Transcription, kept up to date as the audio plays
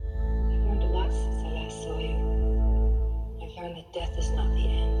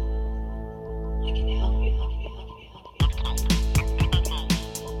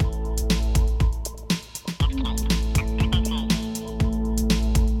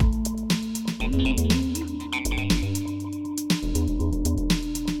All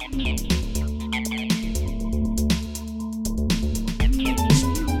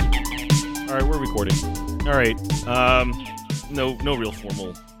right, we're recording. All right, no real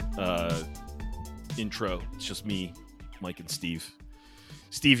formal intro. It's just me, Mike, and Steve.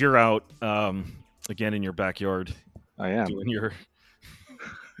 Steve, you're out again in your backyard. I am doing your.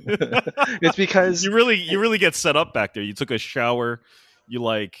 It's because you really get set up back there. You took a shower,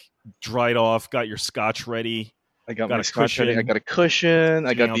 you dried off, got your scotch ready. I got my scotch ready. I got a cushion.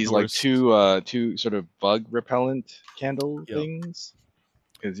 I got these two sort of bug repellent candle things.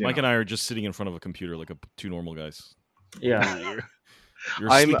 Mike and I are just sitting in front of a computer like two normal guys. Yeah, you're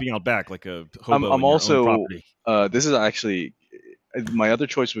sleeping out back like a hobo. I'm also. This is actually my other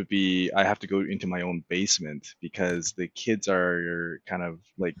choice would be I have to go into my own basement because the kids are kind of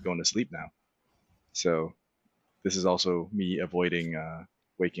going to sleep now. So this is also me avoiding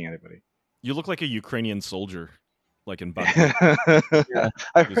waking anybody. You look like a Ukrainian soldier. Like in Bakhmut.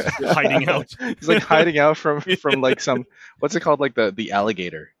 Hiding out. He's hiding out from some what's it called, the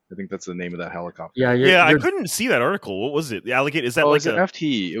alligator. I think that's the name of that helicopter. Yeah, I couldn't see that article. What was it? The alligator? Is that an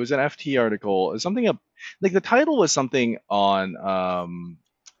FT? It was an FT article. It was something the title was something on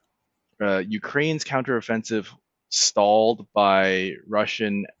Ukraine's counteroffensive stalled by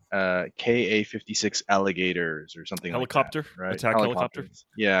Russian Ka-56 alligators or something helicopter, like that, right? Attack helicopter.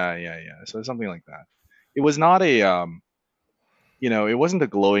 Yeah. So something like that. It was not a, it wasn't a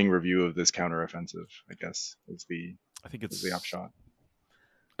glowing review of this counteroffensive. I guess it's the upshot.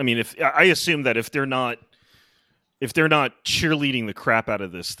 I mean, I assume that if they're not cheerleading the crap out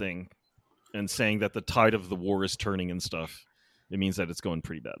of this thing and saying that the tide of the war is turning and stuff, it means that it's going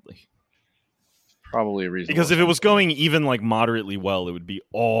pretty badly. Probably a reason. Because if it was going even moderately well, it would be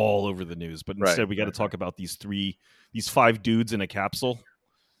all over the news. But instead, we got to talk about these 5 dudes in a capsule.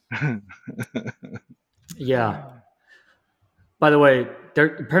 Yeah. By the way,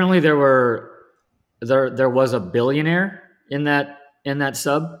 apparently there was a billionaire in that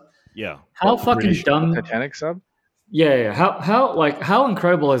sub. Yeah. How fucking dumb? Titanic sub? Yeah. How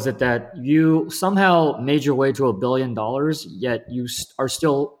incredible is it that you somehow made your way to $1 billion, yet you are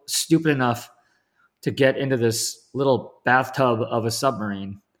still stupid enough to get into this little bathtub of a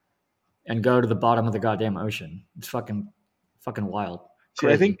submarine and go to the bottom of the goddamn ocean? It's fucking wild. See,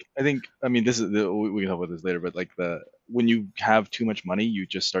 I think. I mean, this is we can talk about this later, but when you have too much money, you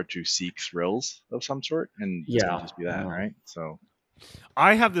just start to seek thrills of some sort, and it's gonna just be that, right? So,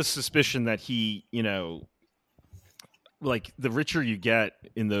 I have this suspicion that he, the richer you get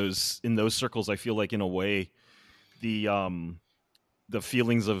in those circles, I feel like in a way, the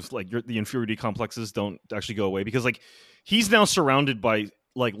feelings of the inferiority complexes don't actually go away because he's now surrounded by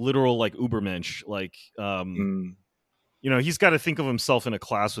literal Ubermensch, he's got to think of himself in a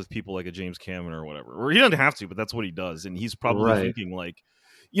class with people like a James Cameron or whatever. Or he doesn't have to, but that's what he does. And he's probably thinking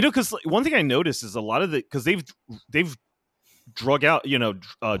because one thing I noticed is a lot of because they've dragged out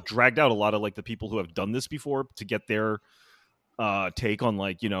a lot of the people who have done this before to get their take on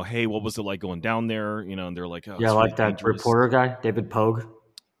hey, what was it like going down there? And they're like, oh, yeah, like that dangerous reporter guy, David Pogue.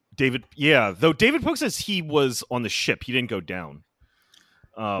 Though David Pogue says he was on the ship, he didn't go down.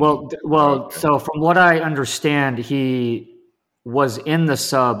 So from what I understand, he was in the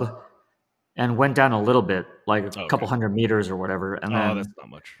sub and went down a little bit, a couple hundred meters or whatever. And then, that's not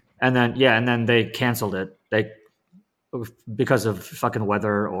much. And then they canceled it. Because of fucking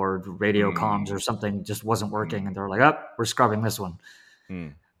weather or radio comms or something just wasn't working. And they're like, we're scrubbing this one.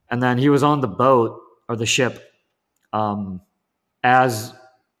 And then he was on the boat or the ship as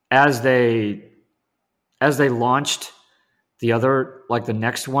they launched the other, the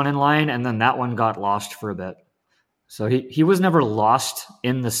next one in line, and then that one got lost for a bit. So he was never lost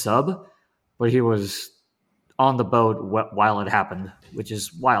in the sub, but he was on the boat while it happened, which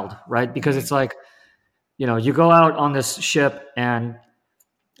is wild, right? Because it's you go out on this ship, and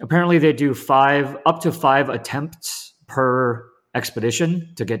apparently they do up to 5 attempts per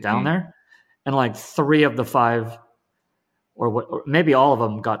expedition to get down there, and 3 of the 5, or maybe all of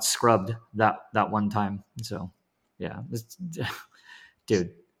them, got scrubbed that one time. So. Yeah,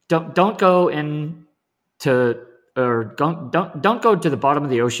 dude, don't go don't go to the bottom of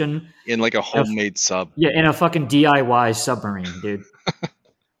the ocean in a homemade sub. Yeah, in a fucking DIY submarine, dude.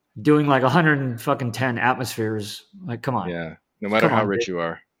 Doing 110 atmospheres. Come on. Yeah, no matter how rich you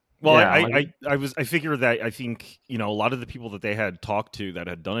are. Well, yeah, I figure that I think a lot of the people that they had talked to that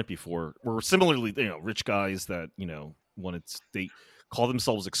had done it before were similarly rich guys that they call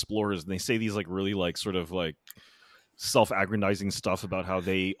themselves explorers, and they say these really sort of self-aggrandizing stuff about how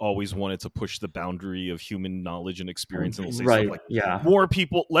they always wanted to push the boundary of human knowledge and experience, and they'll say Right. stuff like, Yeah. more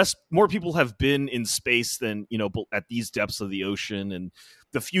people have been in space than, at these depths of the ocean, and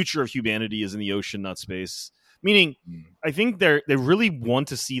the future of humanity is in the ocean, not space. Meaning, I think they really want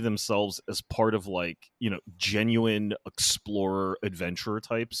to see themselves as part of genuine explorer adventurer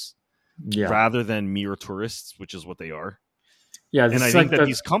types, rather than mere tourists, which is what they are. Yeah, and I think that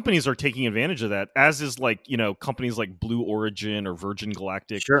these companies are taking advantage of that, as is companies like Blue Origin or Virgin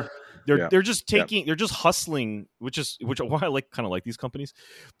Galactic. Sure, they're just they're just hustling, which why I kind of like these companies.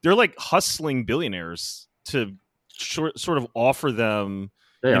 They're like hustling billionaires to sort of offer them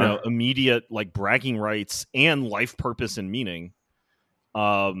immediate bragging rights and life purpose and meaning.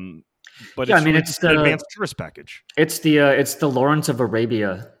 But it's the advanced tourist package. It's the Lawrence of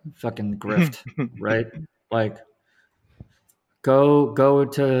Arabia fucking grift, right? Like, go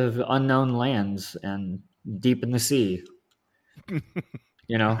to unknown lands and deep in the sea. To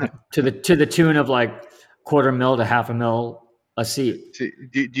the tune of $250,000 to $500,000 a seat.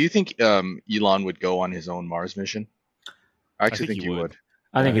 Do you think Elon would go on his own Mars mission? I actually think he would.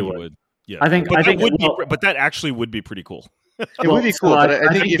 I think he would. Yeah, but that actually would be pretty cool. It would be cool, but I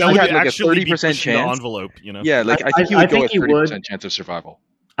think if he had a 30% chance, envelope, yeah, I think he would go with 30% chance of survival.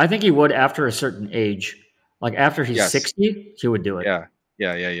 I think he would after a certain age, after he's 60, he would do it. Yeah.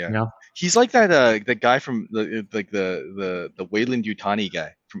 He's like that the guy from the Wayland Yutani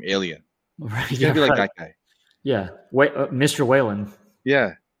guy from Alien. Right, he's gonna be like that guy. Yeah, Mr. Wayland.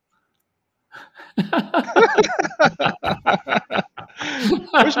 Yeah.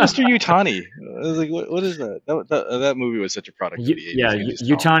 Where's Mr. Yutani? I was like, what is that? That movie was such a product of the 80s. Yeah,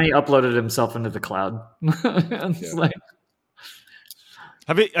 Yutani uploaded himself into the cloud.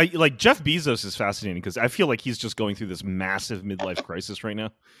 Jeff Bezos is fascinating because I feel like he's just going through this massive midlife crisis right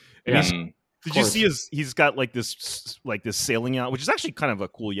now. And did you see he's got this sailing yacht, which is actually kind of a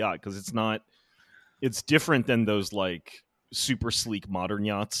cool yacht because it's different than those super sleek modern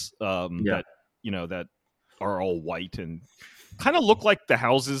yachts that are all white and kind of look like the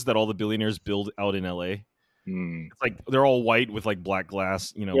houses that all the billionaires build out in LA. It's they're all white with black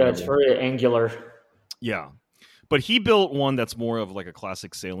glass, it's very angular. Yeah. But he built one that's more of a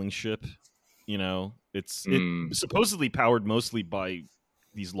classic sailing ship. It's supposedly powered mostly by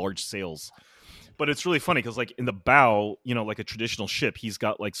these large sails. But it's really funny because in the bow, like a traditional ship, he's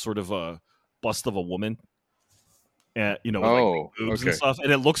got sort of a bust of a woman. And with boobs and stuff.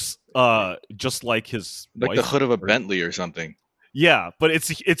 And it looks just like his wife. The hood of a Bentley or something. Yeah, but it's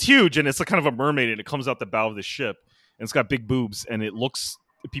huge and it's kind of a mermaid and it comes out the bow of the ship and it's got big boobs and it looks,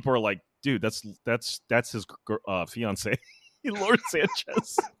 people are like, dude, that's his fiance, Lord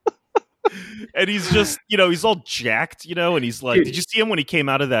Sanchez. And he's just, he's all jacked, and he's like, did you see him when he came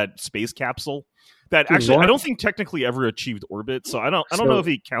out of that space capsule? That actually, I don't think technically ever achieved orbit, so I don't know if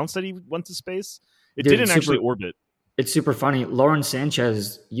he counts that he went to space. It didn't actually orbit. It's super funny. Lauren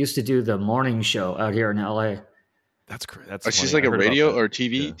Sanchez used to do the morning show out here in LA. That's great. That's she's like a radio or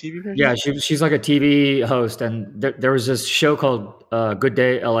TV person? Yeah, she's like a TV host, and there was this show called Good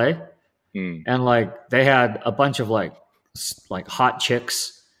Day LA. And they had a bunch of hot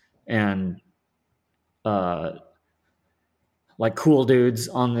chicks and cool dudes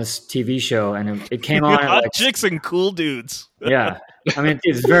on this TV show, and it came on hot chicks and cool dudes. Yeah, I mean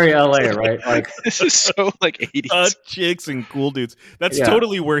it's very LA, right? This is so 80s. Hot chicks and cool dudes. That's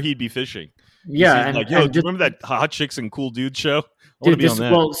totally where he'd be fishing. Yeah, and do you remember that hot chicks and cool dude show? So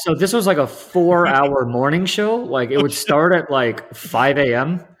this was a 4-hour morning show. It would start at 5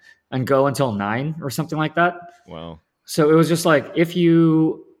 a.m. and go until 9 or something like that. Wow. So it was just if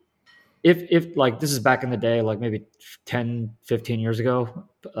this is back in the day, maybe 10, 15 years ago,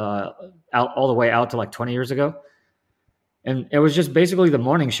 all the way out to 20 years ago. And it was just basically the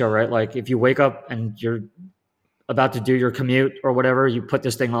morning show, right? If you wake up and you're about to do your commute or whatever, you put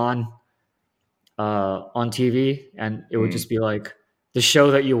this thing on TV and it would just be the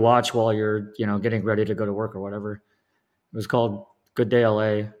show that you watch while you're, getting ready to go to work or whatever. It was called Good Day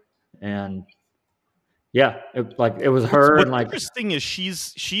LA. And yeah, it was her. What's interesting is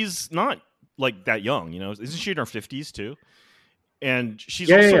she's not that young, isn't she in her 50s too? And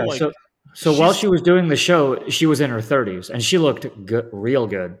she's also So while she was doing the show, she was in her 30s and she looked good, real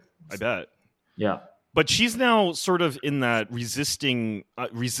good. I bet. Yeah. But she's now sort of in that resisting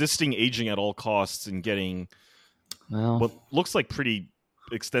aging at all costs and getting what looks like pretty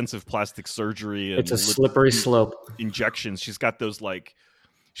extensive plastic surgery. And it's a slippery slope. Injections. She's got those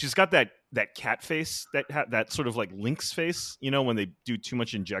she's got that cat face, that sort of lynx face, when they do too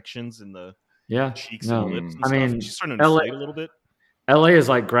much injections in the cheeks and lips and stuff. She's starting to inflate a little bit. LA is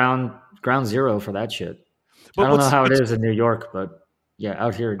ground zero for that shit. I don't know how it is in New York, but yeah,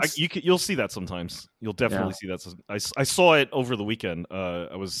 out here you'll see that sometimes. You'll definitely see that. I saw it over the weekend.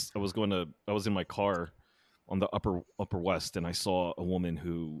 I was in my car on the upper west, and I saw a woman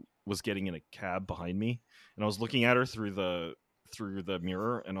who was getting in a cab behind me, and I was looking at her through the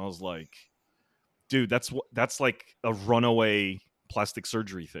mirror, and I was like, dude, that's like a runaway plastic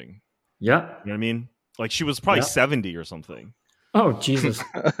surgery thing. Yeah. You know what I mean? Like she was probably 70 or something. Oh, Jesus.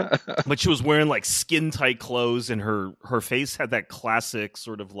 But she was wearing like skin tight clothes, and her face had that classic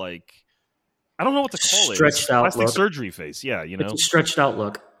sort of like, I don't know what to call stretched it. out Plastic look. surgery face. Yeah, you know. It's a stretched out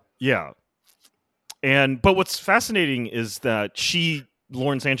look. Yeah. But what's fascinating is that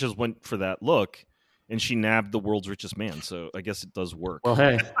Lauren Sanchez went for that look, and she nabbed the world's richest man. So I guess it does work. Well,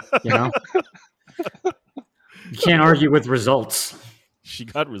 hey, you know, you can't argue with results. She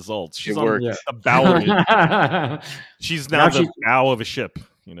got results. She's on a bow. She's now the bow of a ship,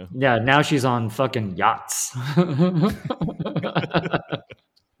 you know? Yeah, now she's on fucking yachts.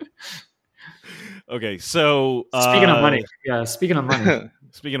 Okay, so... Speaking of money. Yeah, speaking of money.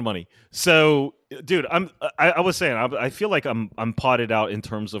 Speaking of money. So, dude, I was saying, I feel like I'm potted out in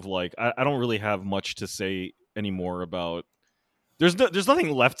terms of, like, I don't really have much to say anymore about... There's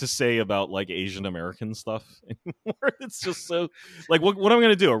nothing left to say about like Asian American stuff anymore. It's just so like what am I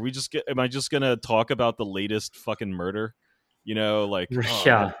gonna do? Am I just gonna talk about the latest fucking murder? You know, like what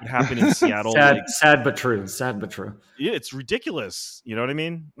happened in Seattle. Sad but true. Sad but true. Yeah, it's ridiculous. You know what I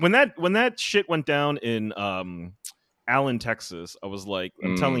mean? When that shit went down in Allen, Texas, I was like,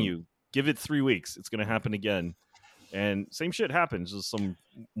 I'm telling you, give it 3 weeks, it's gonna happen again. And same shit happens. Just some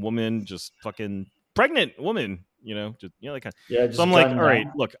woman, just fucking pregnant woman. You know, like so I'm like, all right,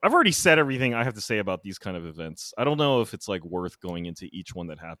 look, I've already said everything I have to say about these kind of events. I don't know if it's like worth going into each one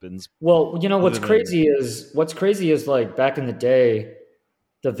that happens. Well, you know, what's crazy is like back in the day,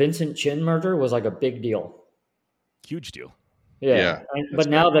 the Vincent Chin murder was like a big deal. Huge deal. Yeah. But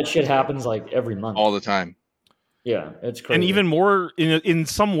now that shit happens like every month. All the time. Yeah, it's crazy. And even more, in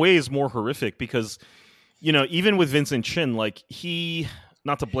some ways, more horrific because, you know, even with Vincent Chin, like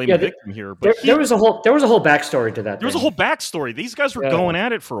not to blame the victim here, but there was a whole backstory to that. There was a whole backstory. These guys were going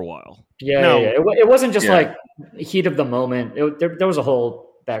at it for a while. Yeah. It wasn't just like heat of the moment. There was a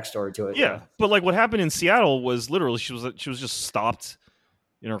whole backstory to it. Yeah, but like what happened in Seattle was literally she was just stopped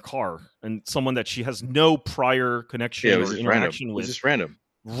in her car, and someone that she has no prior connection or interaction with. It was just random.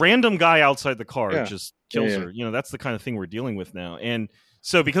 Random guy outside the car just kills her. You know, that's the kind of thing we're dealing with now. And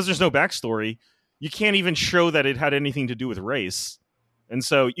so because there's no backstory, you can't even show that it had anything to do with race. And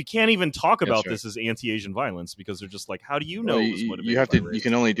so you can't even talk about this as anti-Asian violence because they're just like, how do you know? You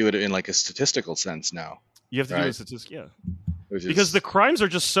can only do it in like a statistical sense now. You have to do a statistic, because the crimes are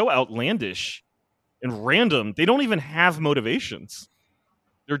just so outlandish and random. They don't even have motivations.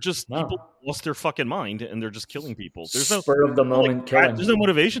 They're just people lost their fucking mind and they're just killing people. There's no spur of the moment killing. There's no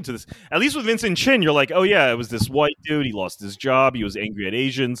motivation to this. At least with Vincent Chin, you're like, oh yeah, it was this white dude. He lost his job. He was angry at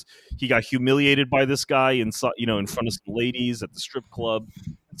Asians. He got humiliated by this guy in front of some ladies at the strip club,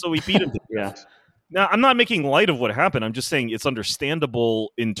 and so he beat him to death. Now, I'm not making light of what happened. I'm just saying it's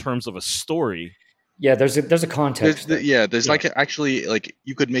understandable in terms of a story. Yeah, there's a context. There's like actually like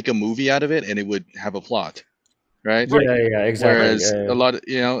you could make a movie out of it and it would have a plot. Right. Yeah, exactly. Whereas a lot of,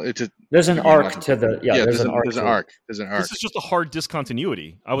 there's an arc to the there's an arc. There's an arc. This is just a hard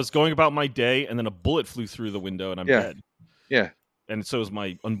discontinuity. I was going about my day, and then a bullet flew through the window, and I'm dead. Yeah. And so is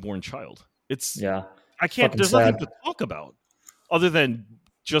my unborn child. I can't. Fucking there's sad. nothing to talk about other than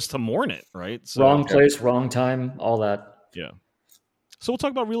just to mourn it. Right. So, wrong place, wrong time, all that. Yeah. So we'll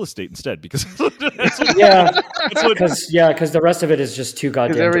talk about real estate instead because because the rest of it is just too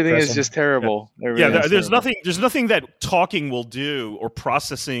goddamn. Because everything depressing. Is just terrible. There's nothing that talking will do or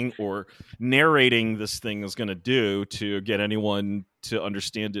processing or narrating this thing is going to do to get anyone to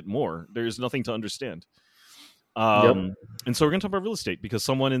understand it more. There's nothing to understand. And so we're going to talk about real estate because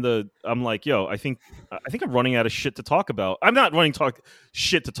I'm like, yo, I think I'm running out of shit to talk about. I'm not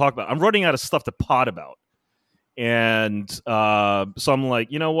shit to talk about. I'm running out of stuff to pod about. And so I'm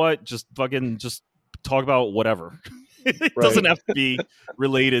like, you know what? Just talk about whatever. It doesn't have to be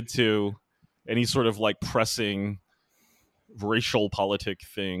related to any sort of like pressing racial politic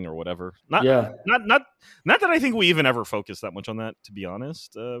thing or whatever. Not that I think we even ever focused that much on that, to be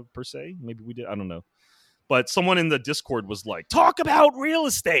honest, per se. Maybe we did. I don't know. But someone in the Discord was like, talk about real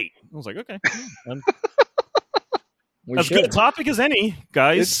estate. I was like, okay. As good a topic as any,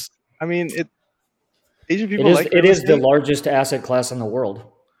 guys. Asian people it is the largest asset class in the world.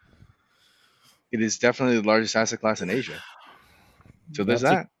 It is definitely the largest asset class in Asia. So there's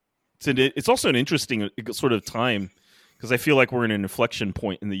that. It's also an interesting sort of time because I feel like we're in an inflection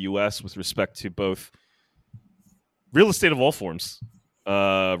point in the U.S. with respect to both real estate of all forms,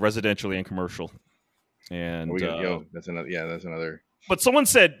 residential and commercial. And that's another. But someone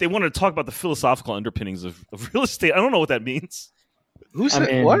said they wanted to talk about the philosophical underpinnings of real estate. I don't know what that means. Who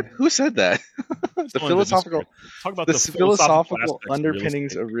said what? Who said that? the philosophical. Talk about the philosophical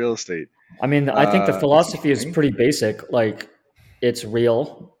underpinnings of real estate. I mean, I think the philosophy is pretty basic. Like, it's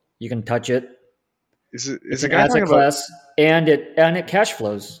real. You can touch it. Is it's an asset class, and it cash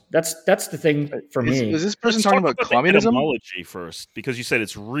flows. That's the thing for me. Is this person talking about communism? Etymology first, because you said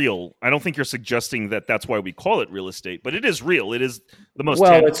it's real. I don't think you're suggesting that that's why we call it real estate, but it is real. It is the most.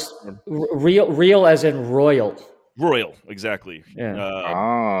 Well, it's real as in royal. Royal, exactly.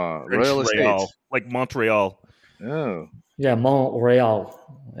 Yeah. Royal estate, like Montreal. Oh. Yeah, Montreal.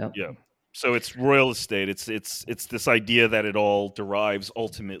 Yep. Yeah. So it's royal estate. It's this idea that it all derives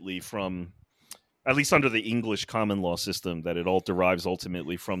ultimately from, at least under the English common law system, that it all derives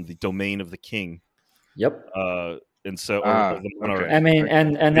ultimately from the domain of the king. Yep. And so, okay. I mean,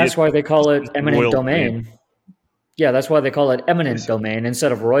 and that's why they call it eminent domain. Yeah, that's why they call it eminent domain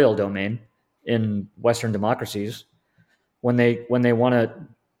instead of royal domain in Western democracies. When they want to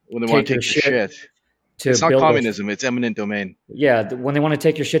take your shit. It's not communism. It's eminent domain. Yeah, when they want to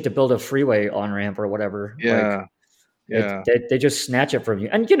take your shit to build a freeway on ramp or whatever. Yeah. They just snatch it from you.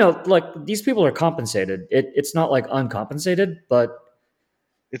 And, like, these people are compensated. It's not like uncompensated, but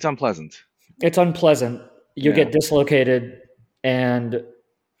it's unpleasant. It's unpleasant. You get dislocated. And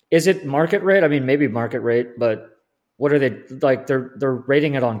is it market rate? I mean, maybe market rate, but what are they like? They're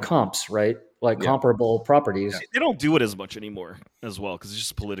rating it on comps, right? Like comparable properties. They don't do it as much anymore as well because it's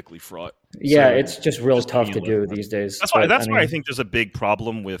just politically fraught. Yeah, so it's just real tough to do these days. That's why I think there's a big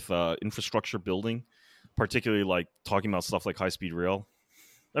problem with infrastructure building, particularly like talking about stuff like high-speed rail.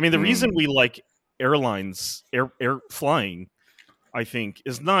 I mean, the reason we like airlines, air flying, I think,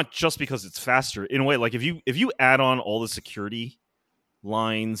 is not just because it's faster. In a way, like if you add on all the security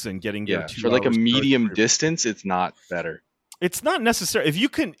lines and getting there for like a medium distance, it's not better. It's not necessary. If you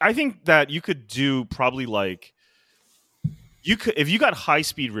can, I think that you could do probably like if you got high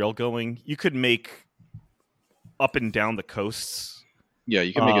speed rail going, you could make up and down the coasts. Yeah,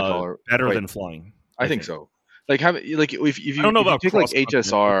 you can make it better than flying. I think so. Like if you take like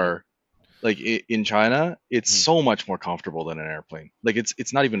HSR, like in China, it's so much more comfortable than an airplane. Like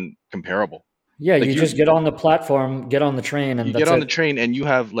it's not even comparable. Yeah, like you just get on the platform, get on the train, and the train, and you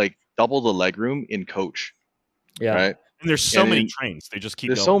have like double the legroom in coach. Yeah, right. And there's so many trains; they just keep.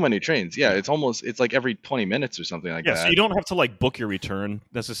 There's so many trains. Yeah, it's like every 20 minutes or something like that. Yeah, so you don't have to like book your return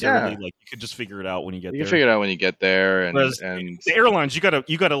necessarily. Like you could just figure it out when you get there. You can figure it out when you get there, and the airlines, you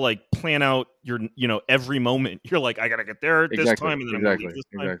gotta like plan out your every moment. You're like, I gotta get there at this time, and then I'm gonna leave this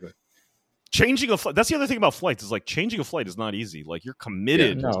time. Exactly. Changing a flight. That's the other thing about flights is like changing a flight is not easy. Like you're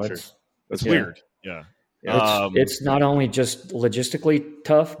committed. Yeah, no, it's weird. Yeah. It's not only just logistically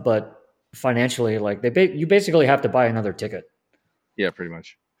tough, but financially, like you basically have to buy another ticket. Yeah, pretty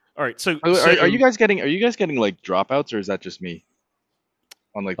much. All right. So are you guys getting like dropouts, or is that just me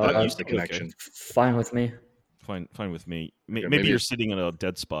on like the connection? Okay. Fine with me. Fine with me. Maybe you're sitting in a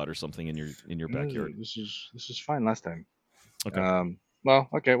dead spot or something in your backyard. This is fine last time. Okay. Well,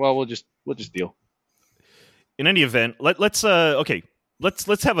 okay. Well, we'll just deal. In any event, let's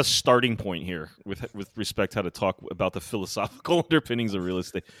have a starting point here with respect to how to talk about the philosophical underpinnings of real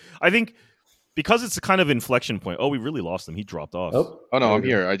estate. I think because it's a kind of inflection point. Oh, we really lost him. He dropped off. Oh no, I'm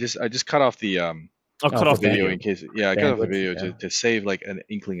here. I just cut off the cut off the video in case. Yeah, I cut off the video to save like an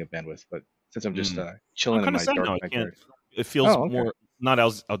inkling of bandwidth. But since I'm just chilling in my dark backyard, it feels more not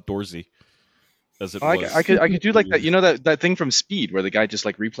as outdoorsy as it was. I could do like that. You know that thing from Speed where the guy just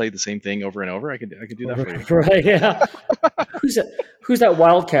like replayed the same thing over and over. I could do that for you. Right? Yeah. Who's that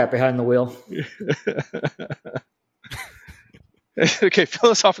wildcat behind the wheel? Okay,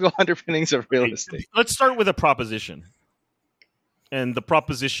 philosophical underpinnings of real estate. Let's start with a proposition. And the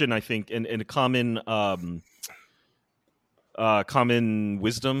proposition, I think, in a common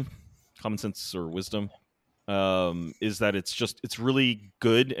wisdom, common sense or wisdom, is that it's really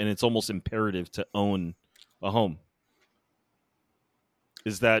good and it's almost imperative to own a home.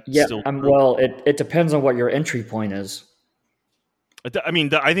 Is that still true? Well, it depends on what your entry point is. I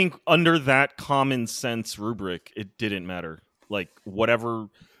mean, I think under that common sense rubric, it didn't matter. Like whatever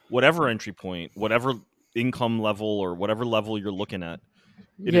entry point, whatever income level or whatever level you're looking at,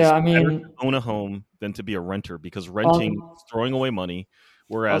 it is better to own a home than to be a renter because renting is throwing away money,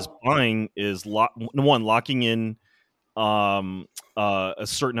 whereas buying is locking in a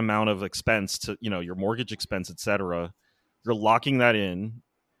certain amount of expense to your mortgage expense, etc. You're locking that in,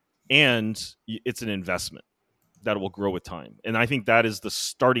 and it's an investment. that will grow with time. And I think that is the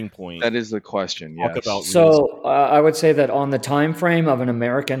starting point. That is the question. Talk Yes. about So I would say that on the time frame of an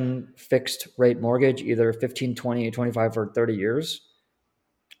American fixed rate mortgage, either 15, 20, 25, or 30 years,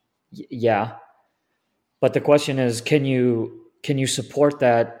 yeah. But the question is, can you support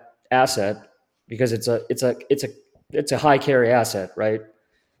that asset, because it's a high carry asset, right?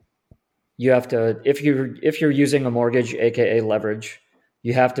 You have to, if you're using a mortgage, aka leverage,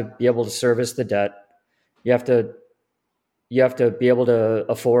 you have to be able to service the debt. You have to be able to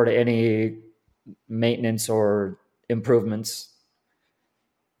afford any maintenance or improvements,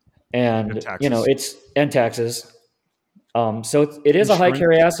 and taxes. and taxes. So it is a high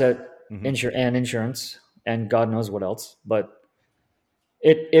carry asset, and insurance, and God knows what else, but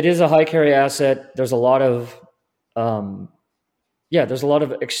it is a high carry asset. There's a lot of there's a lot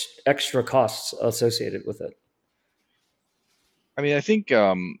of extra costs associated with it. I mean, I think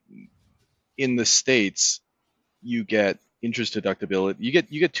in the States, you get interest deductibility. You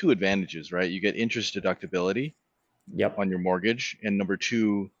get two advantages, right? You get interest deductibility on your mortgage, and number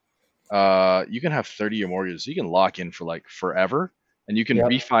two, you can have 30-year mortgages. So you can lock in for like forever, and you can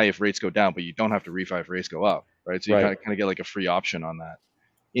refi if rates go down, but you don't have to refi if rates go up, right? So you kind of get like a free option on that.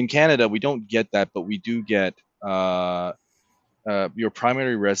 In Canada, we don't get that, but we do get your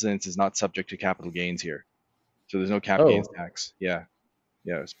primary residence is not subject to capital gains here, so there's no cap gains tax. Yeah.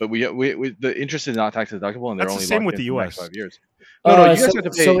 Yes, but we the interest is not tax deductible, and they're That's only the same locked with in the for US. 5 years. No, you guys have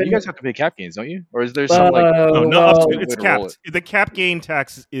to pay. You guys have to pay cap gains, don't you? Or is there some like? It's capped. The cap gain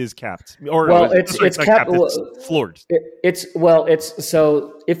tax is capped. Or it's capped. It's floored. It's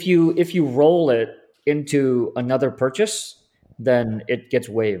so if you roll it into another purchase, then it gets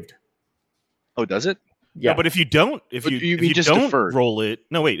waived. Oh, does it? Yeah, no, but if you don't, if you don't deferred. roll it,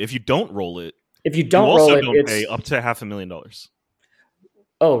 no, wait. If you don't roll it, you also don't pay up to $500,000.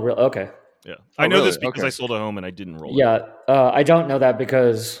 Oh, really? Okay. Yeah, I know this because I sold a home and I didn't roll it. Yeah, I don't know that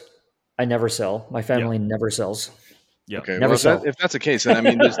because I never sell. My family never sells. Yeah. Okay. Never well, if that's the case, then I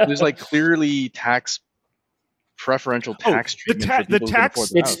mean, there's like clearly preferential tax treatment for people who can afford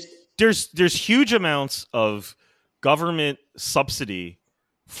the house. There's huge amounts of government subsidy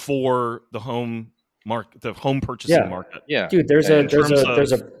for the home market, the home purchasing market. Yeah, dude. There's a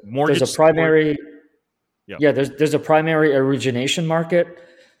primary. There's a primary origination market,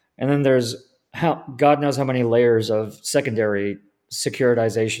 and then there's God knows how many layers of secondary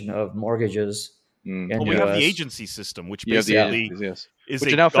securitization of mortgages. We have the agency system, which basically is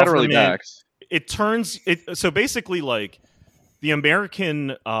which are now federally backed. It turns it so basically like the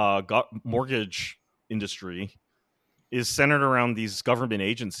American mortgage industry is centered around these government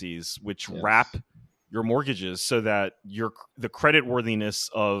agencies which wrap your mortgages so that the credit worthiness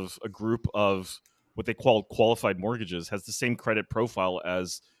of a group of what they call qualified mortgages has the same credit profile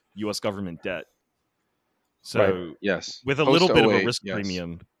as U.S. government debt. So with a little bit of a risk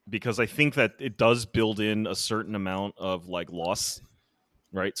premium, because I think that it does build in a certain amount of like loss,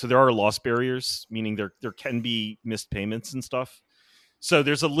 right? So there are loss barriers, meaning there can be missed payments and stuff. So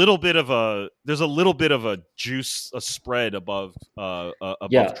there's a little bit of a juice, a spread above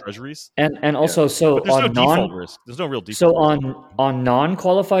treasuries, and also so there's on no default risk. There's no real default. So risk. on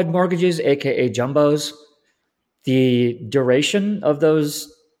non-qualified mortgages, aka jumbos, the duration of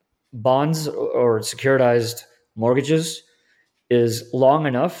those bonds or securitized mortgages is long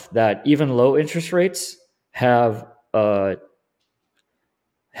enough that even low interest rates have a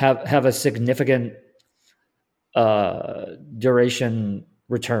significant duration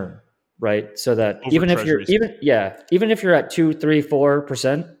return, right? So that over even treasuries. Even if you're at 2, 3,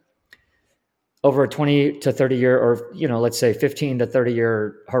 4% over a 20 to 30 year, or let's say 15 to 30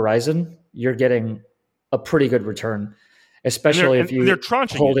 year horizon, you're getting a pretty good return, especially if you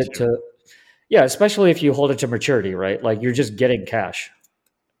hold it to especially if you hold it to maturity, right? Like you're just getting cash.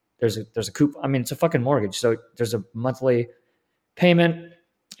 There's a coupon. I mean, it's a fucking mortgage, so there's a monthly payment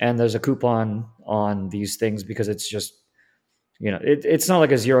and there's a coupon on these things because it's just it's not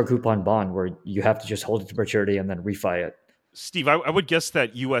like a zero coupon bond where you have to just hold it to maturity and then refi it. Steve, I would guess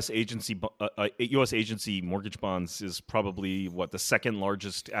that U.S. agency mortgage bonds is probably the second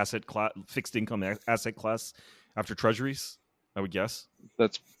largest fixed income asset class after treasuries. I would guess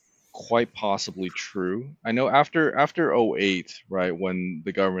that's quite possibly true. I know after 2008, right, when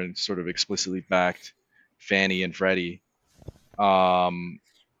the government sort of explicitly backed Fannie and Freddie,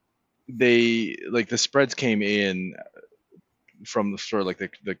 they like the spreads came in from the sort of like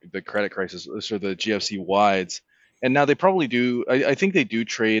the credit crisis, sort of the GFC wides. And now they probably do. I think they do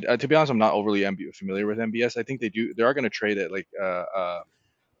trade. To be honest, I'm not overly familiar with MBS. I think they do. They are going to trade at like a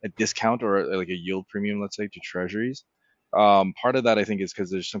discount or like a yield premium, let's say, to treasuries. Part of that I think is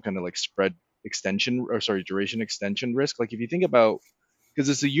because there's some kind of like spread duration extension risk. Like if you think about,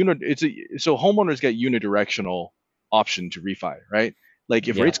 because so homeowners get unidirectional option to refi, right? Like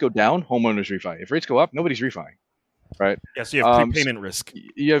if rates go down, homeowners refi. If rates go up, nobody's refining, right? Yeah, so you have prepayment risk.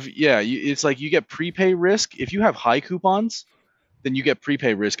 It's like you get prepay risk. If you have high coupons, then you get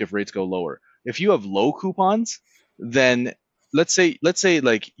prepay risk if rates go lower. If you have low coupons, then let's say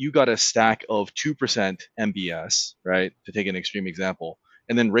like you got a stack of 2% MBS, right? To take an extreme example,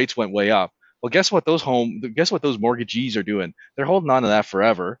 and then rates went way up. Well, guess what those mortgagees are doing? They're holding on to that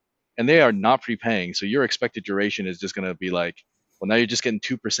forever, and they are not prepaying. So your expected duration is just going to be like, well, now you're just getting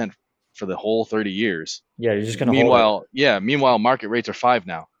 2% for the whole 30 years. Yeah, you're just going to hold it. Meanwhile, market rates are 5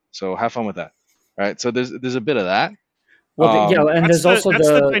 now. So have fun with that. Right? So there's a bit of that. Well, and there's also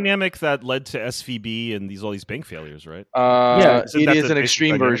the dynamic that led to SVB and all these bank failures, right? It is an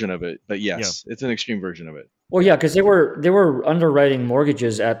extreme version of it, but yes, it's an extreme version of it. Well, yeah, because they were underwriting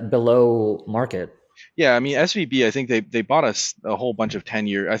mortgages at below market. Yeah, I mean SVB, I think they bought us a whole bunch of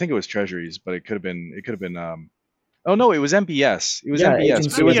 10-year. I think it was treasuries, but it could have been. Oh no, it was MBS. It was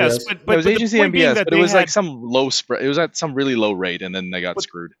MBS. It was agency MBS, but it was like some low spread. It was at some really low rate, and then they got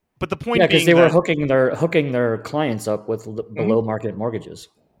screwed. But the point, because they were hooking their clients up with below market mortgages.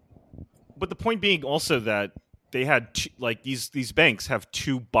 But the point being also that they had like these banks have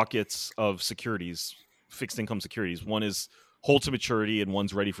 2 buckets of securities, fixed income securities. One is hold to maturity, and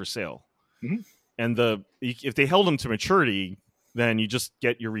one's ready for sale. Mm-hmm. And if they held them to maturity, then you just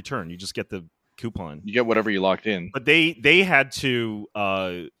get your return. You just get the coupon. You get whatever you locked in. But they had to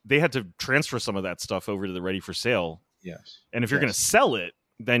transfer some of that stuff over to the ready for sale. Yes. And if you're going to sell it,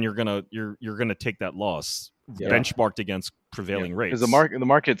 then you're gonna take that loss benchmarked against prevailing rates. Because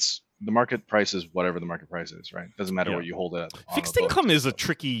the market price is whatever the market price is, right? Doesn't matter what you hold it at. Fixed income is a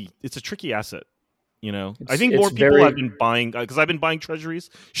tricky asset. You know, I think more people have been buying, because I've been buying treasuries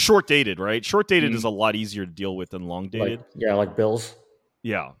short dated, right? Short dated is a lot easier to deal with than long dated. Like bills.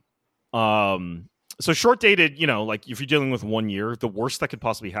 Yeah. So short dated, like if you're dealing with 1 year, the worst that could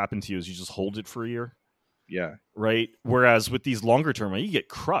possibly happen to you is you just hold it for a year. Yeah. Right. Whereas with these longer term, you get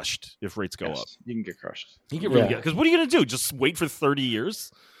crushed if rates go up. You can get crushed. You can really get, because what are you going to do? Just wait for 30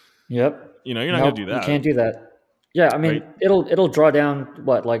 years? Yep. You're not going to do that. You can't do that. Yeah, I mean, it'll draw down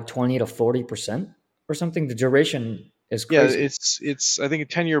like 20 to 40% or something. The duration is crazy. Yeah, it's I think a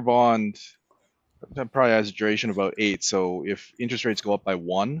 10-year bond probably has a duration of about 8. So if interest rates go up by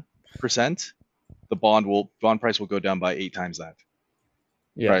 1%, the bond price will go down by 8 times that.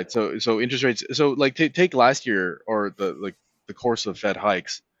 Yeah. Right. So interest rates. So like take last year or the course of Fed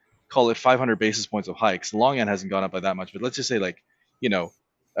hikes, call it 500 basis points of hikes. The long end hasn't gone up by that much, but let's just say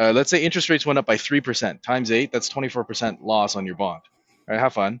let's say interest rates went up by 3% times 8. That's 24% loss on your bond. All right.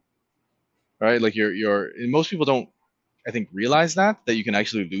 Have fun. All right. Like and most people don't, I think, realize that you can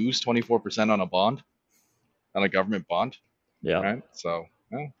actually lose 24% on a bond, on a government bond. Yeah. Right. So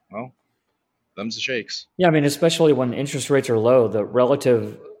well. Thumbs the shakes. Yeah, I mean, especially when interest rates are low, the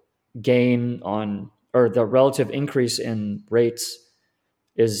relative gain or the relative increase in rates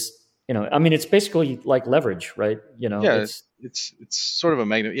is, I mean, it's basically like leverage, right? It's sort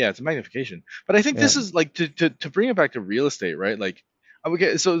of it's a magnification. But I think this is like to bring it back to real estate, right? Like I would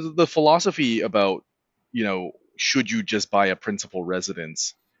get, so the philosophy about, should you just buy a principal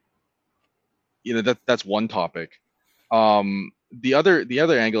residence? That's one topic. The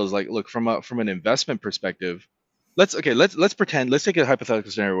other angle is like, look, from an investment perspective, let's pretend, let's take a hypothetical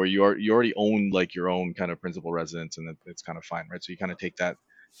scenario where you already own like your own kind of principal residence, and it's kind of fine, right? So you kind of take that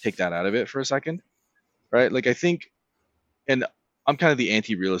out of it for a second, right? Like I think, and I'm kind of the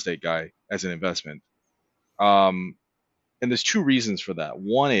anti-real estate guy as an investment, and there's 2 reasons for that.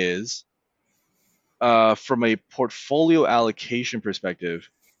 One is, from a portfolio allocation perspective,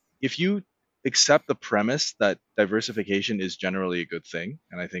 if you accept the premise that diversification is generally a good thing,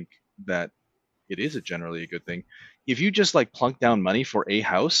 and I think that it is generally a good thing. If you just like plunk down money for a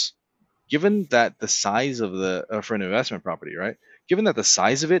house, given that the size of for an investment property, right? Given that the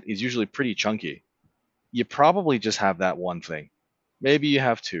size of it is usually pretty chunky, you probably just have that one thing. Maybe you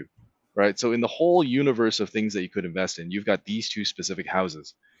have 2, right? So in the whole universe of things that you could invest in, you've got these 2 specific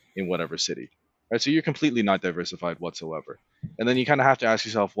houses in whatever city, right? So you're completely not diversified whatsoever. And then you kind of have to ask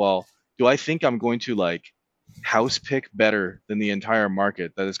yourself, well, do I think I'm going to like house pick better than the entire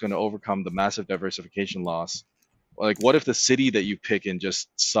market that is going to overcome the massive diversification loss? Like, what if the city that you pick in just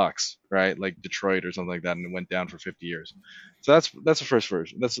sucks, right? Like Detroit or something like that, and it went down for 50 years. So that's the first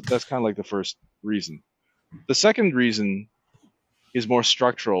version. That's kind of like the first reason. The second reason is more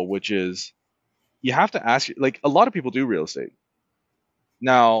structural, which is you have to ask, like, a lot of people do real estate.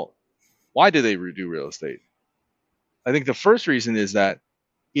 Now, why do they do real estate? I think the first reason is that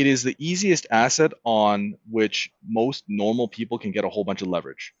it is the easiest asset on which most normal people can get a whole bunch of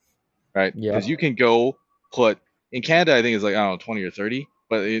leverage, right? Yeah. Because you can go put in Canada, I think it's like, I don't know, 20 or 30,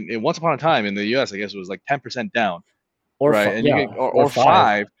 but in once upon a time in the US, I guess it was like 10% down, Or right? And you yeah, can or or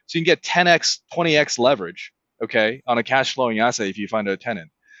five. 5, so you can get 10x, 20x leverage, okay, on a cash flowing asset if you find a tenant.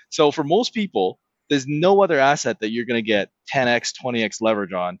 So for most people, there's no other asset that you're going to get 10x, 20x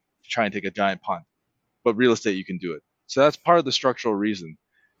leverage on to try and take a giant punt. But real estate, you can do it. So that's part of the structural reason.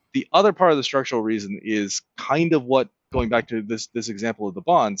 The other part of the structural reason is kind of what, going back to this example of the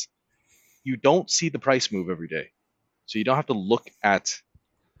bonds, you don't see the price move every day. So you don't have to look at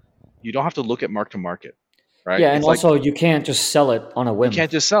mark to market, right? Yeah, and It's like also you can't just sell it on a you whim.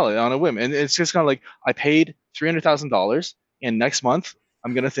 can't just sell it on a whim. And it's just kind of like, I paid $300,000 and next month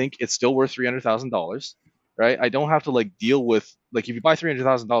I'm going to think it's still worth $300,000, right? I don't have to like deal with, like, if you buy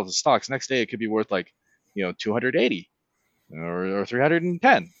 $300,000 of stocks, next day it could be worth like, 280 or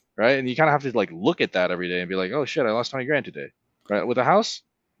 310, right? And you kind of have to like look at that every day and be like, oh shit, I lost 20 grand today, right? With a house,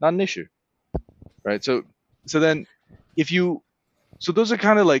 not an issue, right? So then if you, so those are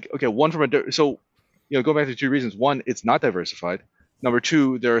kind of like, okay, one from a, so, go back to two reasons. One, it's not diversified. Number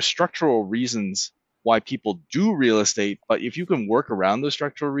two, there are structural reasons why people do real estate, but if you can work around those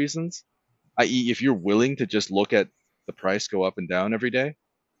structural reasons, i.e., if you're willing to just look at the price go up and down every day,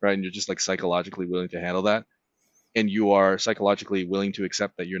 right, and you're just like psychologically willing to handle that, and you are psychologically willing to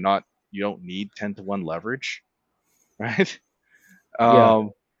accept that you don't need 10-to-1 leverage, right? Yeah.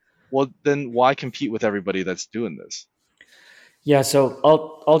 Well, then why compete with everybody that's doing this? Yeah, so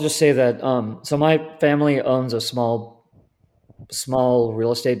I'll just say that so my family owns a small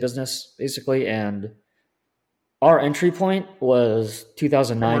real estate business basically, and our entry point was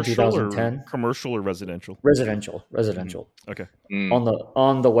 2009 2010. Commercial or residential? Residential. Okay.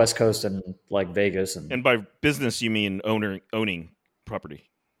 On the West Coast and like Vegas and by business you mean owning property?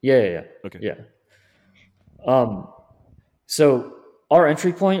 Yeah. Okay. Yeah. So our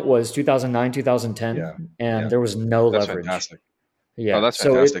entry point was 2009 2010, Yeah. and there was no That's leverage. fantastic. Yeah. Oh, that's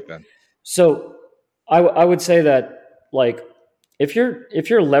fantastic then. So I would say that, like, if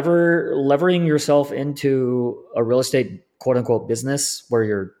you're levering yourself into a real estate quote unquote business where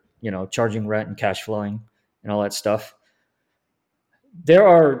you're charging rent and cash flowing and all that stuff,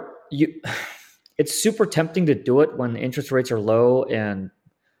 it's super tempting to do it when interest rates are low and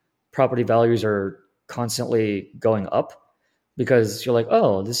property values are constantly going up, because you're like,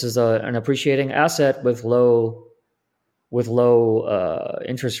 oh, this is an appreciating asset with low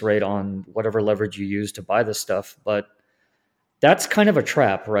interest rate on whatever leverage you use to buy this stuff. But that's kind of a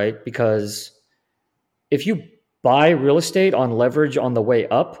trap, right? Because if you buy real estate on leverage on the way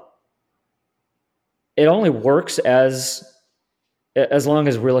up, it only works as long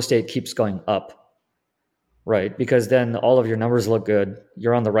as real estate keeps going up, right? Because then all of your numbers look good.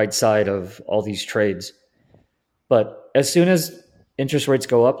 You're on the right side of all these trades. But as soon as interest rates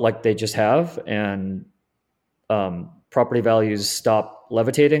go up like they just have, and property values stop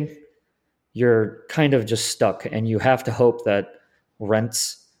levitating, you're kind of just stuck, and you have to hope that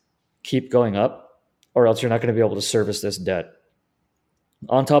rents keep going up, or else you're not going to be able to service this debt.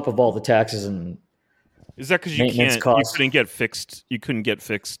 On top of all the taxes and is that because you couldn't get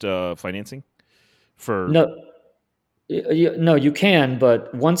fixed financing for? No, you can,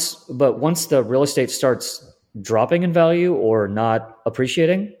 but once the real estate starts dropping in value or not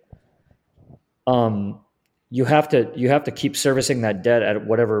appreciating, you have to keep servicing that debt at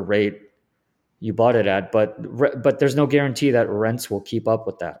whatever rate you bought it at, but there's no guarantee that rents will keep up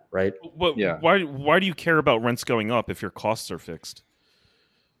with that, right? But yeah. Why do you care about rents going up if your costs are fixed?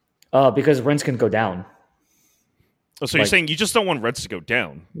 Because rents can go down. Oh, so you're saying you just don't want rents to go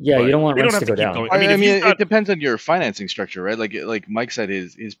down? Yeah, you don't want rents to go down. I mean, it depends on your financing structure, right? Like Mike said,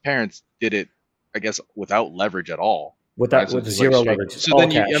 his parents did it, I guess, without leverage at all. With zero leverage. So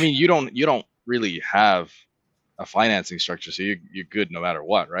then you don't really have a financing structure, so you're good no matter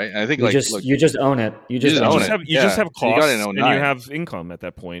what, right? And I think you just own it. You just have costs and you have income at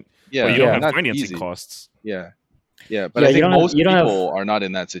that point. Yeah, but you don't have financing costs. Yeah. But I think most people are not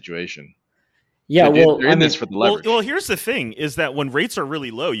in that situation. Yeah, they're in this for the leverage. Well, here's the thing: is that when rates are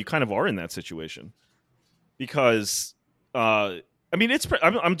really low, you kind of are in that situation, because I'm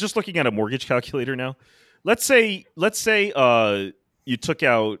just looking at a mortgage calculator now. Let's say you took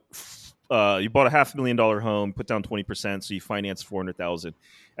out. You bought a $500,000 home, put down 20%, so you financed $400,000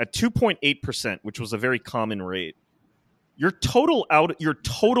 at 2.8%, which was a very common rate. Your total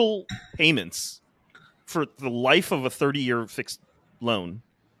payments for the life of a 30-year fixed loan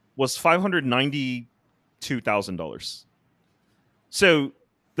was $592,000. So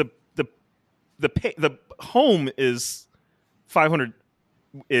the home is $500,000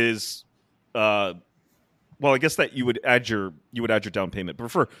 is, well, I guess that you would add your down payment.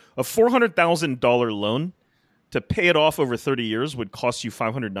 But for a $400,000 loan, to pay it off over 30 years would cost you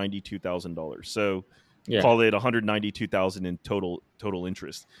 $592,000. So call it $192,000 in total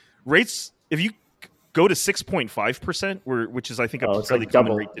interest. Rates, if you go to 6.5%, which is I think a fairly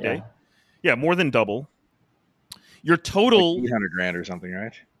common rate today. Yeah, more than double. Your total, like $800,000 or something,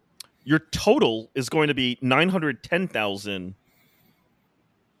 right? Your total is going to be $910,000.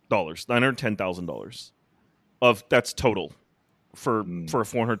 $910,000 of that's total for a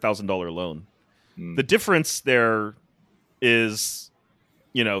 $400,000 loan. The difference there is,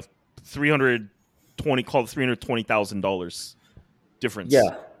 $320,000 difference.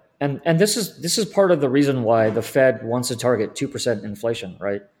 Yeah, and this is part of the reason why the Fed wants to target 2% inflation,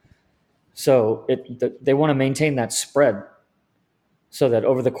 right? So they want to maintain that spread, so that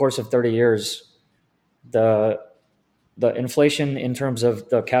over the course of 30 years, the inflation in terms of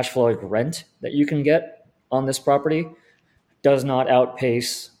the cash flow rent that you can get on this property does not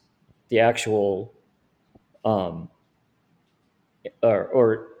outpace the actual, it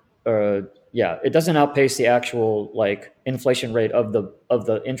doesn't outpace the actual like inflation rate of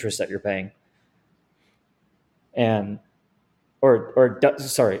the interest that you're paying, and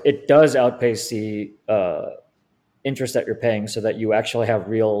it does outpace the interest that you're paying, so that you actually have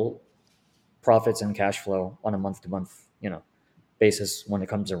real profits and cash flow on a month-to-month basis when it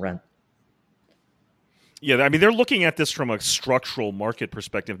comes to rent. Yeah, I mean, they're looking at this from a structural market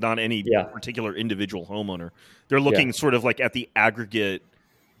perspective, not any particular individual homeowner. They're looking sort of like at the aggregate,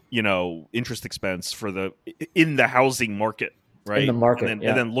 interest expense in the housing market, right? In the market, and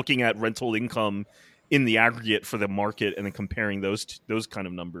then looking at rental income in the aggregate for the market, and then comparing those kind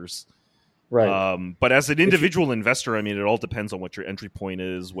of numbers. Right. But as an individual investor, I mean, it all depends on what your entry point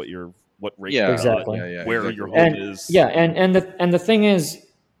is, what rate, exactly, where your home is. Yeah, and the thing is,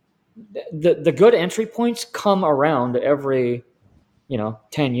 the good entry points come around every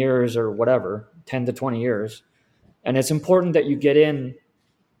 10 years or whatever, 10 to 20 years, and it's important that you get in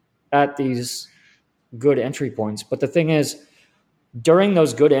at these good entry points. But the thing is, during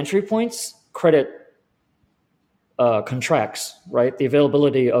those good entry points, credit contracts, right? The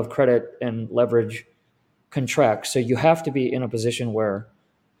availability of credit and leverage contracts. So you have to be in a position where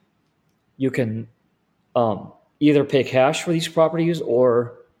you can either pay cash for these properties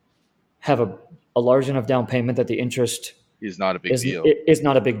or have a large enough down payment that the interest is not a big deal. Is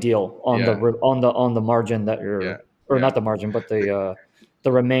not a big deal on the margin that you're not the margin, but the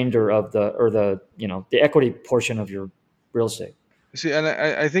remainder of the equity portion of your real estate. See, and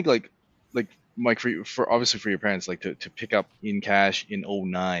I think like Mike, for obviously for your parents, like to pick up in cash in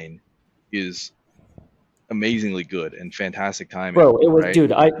 2009 is amazingly good and fantastic timing. Bro, it was, right?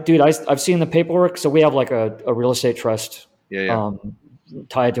 I've seen the paperwork. So we have like a real estate trust,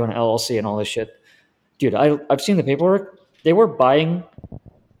 tied to an LLC and all this shit. Dude, I've seen the paperwork. They were buying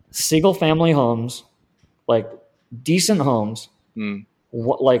single family homes, like decent homes.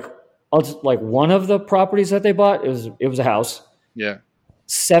 Like one of the properties that they bought, it was a house. Yeah.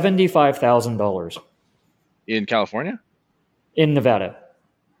 $75,000 in California, in Nevada.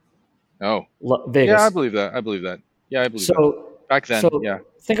 Oh, Vegas. Yeah, I believe that. Yeah, I believe that. Back then,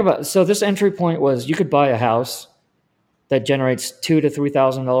 think about it. So this entry point was you could buy a house that generates $2,000 to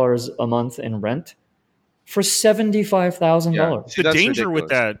 $3,000 a month in rent for $75,000. The danger with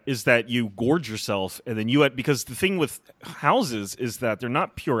that is that you gorge yourself, and then because the thing with houses is that they're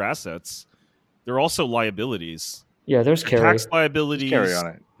not pure assets; they're also liabilities. Yeah, there's carry. Tax liabilities. There's carry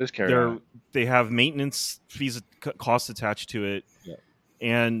on it. There's carry on it. They have maintenance fees, costs attached to it. Yeah.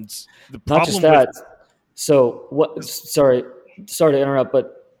 And the problem not just that. So what? Sorry to interrupt,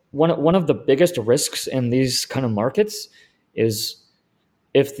 but one of the biggest risks in these kind of markets is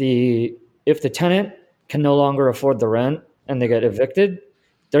if the tenant can no longer afford the rent and they get evicted,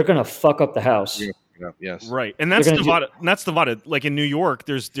 they're going to fuck up the house. Yeah. Yes. Right. And that's Nevada. Like in New York,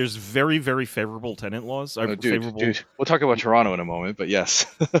 there's very, very favorable tenant laws. Dude, we'll talk about Toronto in a moment, but yes.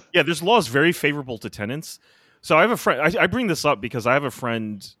 Yeah, there's laws very favorable to tenants. So I have a friend. I bring this up because I have a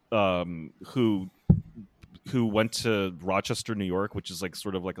friend who went to Rochester, New York, which is like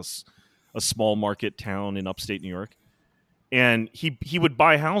sort of like a small market town in upstate New York. And he would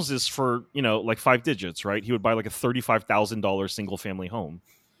buy houses for, like 5 digits, right? He would buy like a $35,000 single family home.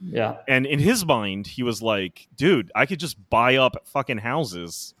 Yeah. And in his mind, he was like, dude, I could just buy up fucking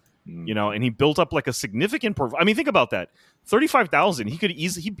houses, and he built up like a significant I mean, think about that. 35,000, he could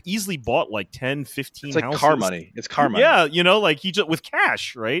easily bought like 10, 15 it's like houses. car money. It's car money. Yeah, like he just with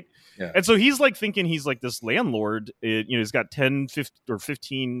cash, right? Yeah. And so he's like thinking he's like this landlord, he's got 10, 15 or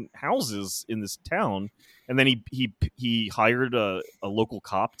 15 houses in this town, and then he hired a local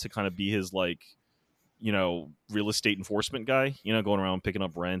cop to kind of be his like, real estate enforcement guy, going around picking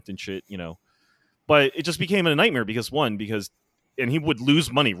up rent and shit, But it just became a nightmare because he would lose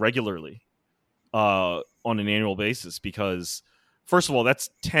money regularly on an annual basis because, first of all, that's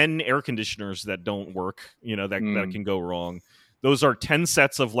 10 air conditioners that don't work, that can go wrong. Those are 10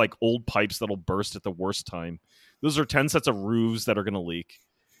 sets of like old pipes that'll burst at the worst time. Those are 10 sets of roofs that are going to leak.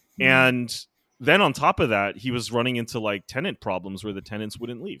 And then on top of that, he was running into like tenant problems where the tenants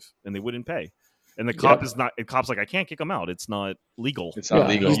wouldn't leave and they wouldn't pay. And the cop's like, I can't kick him out. It's not legal. It's not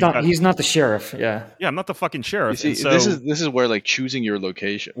legal. He's not the sheriff. Yeah. Yeah, I'm not the fucking sheriff. You see, this is where like choosing your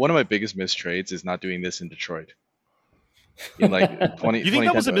location. One of my biggest mistrades is not doing this in Detroit. In like 20. You think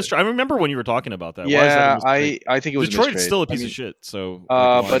that was a mistrade? I remember when you were talking about that. Yeah, I think it was Detroit's still a piece of shit. So,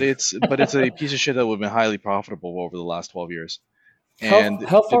 but it's a piece of shit that would have been highly profitable over the last 12 years. And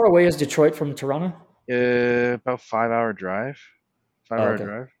how far away is Detroit from Toronto? About 5-hour drive. 5-hour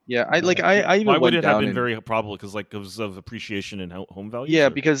drive. Yeah, I even why would went it down have been very probable? Because like because of appreciation in home value. Yeah,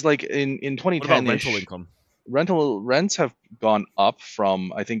 because like in 2010, what about rental income? Rents have gone up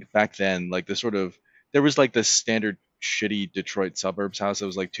from, I think back then, like there was like the standard shitty Detroit suburbs house that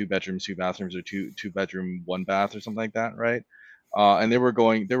was like 2 bedrooms, 2 bathrooms, or two bedroom, 1 bath, or something like that, right? And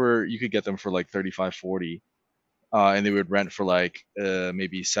you could get them for like 35, 40. And they would rent for like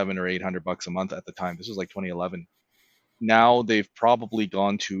maybe $700 or $800 a month at the time. This was like 2011. Now they've probably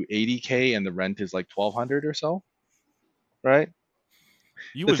gone to $80K and the rent is like $1,200 or so, right?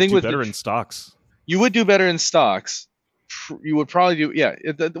 You would do better in stocks. You would do better in stocks. You would probably do, yeah.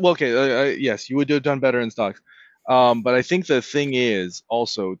 Yes, you would have done better in stocks. But I think the thing is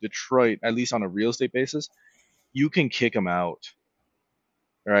also Detroit, at least on a real estate basis, you can kick them out.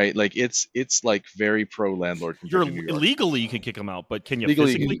 Right, like it's like very pro landlord. Legally, you can kick them out, but can you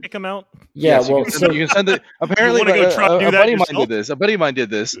legally, physically kick them out? Yeah, yes, well, you can send it. Apparently, a buddy of mine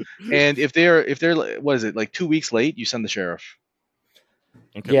did this, and if they're what is it, like 2 weeks late, you send the sheriff.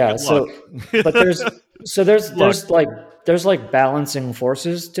 Okay, yeah, but there's like balancing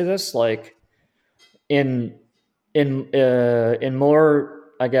forces to this, like in more,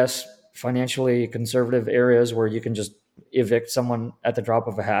 I guess, financially conservative areas where you can just evict someone at the drop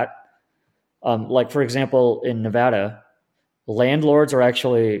of a hat. Like, for example, in Nevada, landlords are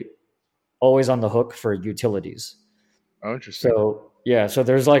actually always on the hook for utilities. Oh, interesting. So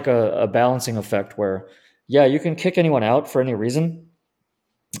there's like a balancing effect where, you can kick anyone out for any reason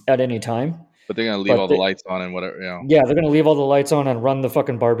at any time. But they're going to leave all the lights on and whatever. Yeah, they're going to leave all the lights on and run the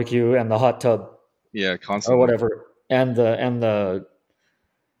fucking barbecue and the hot tub. Yeah, constantly. Or whatever.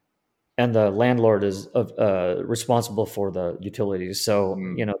 And the landlord is responsible for the utilities. So,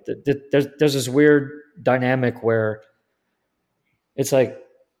 there's this weird dynamic where it's like,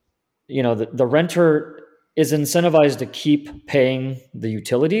 the renter is incentivized to keep paying the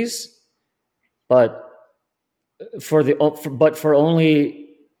utilities, but for only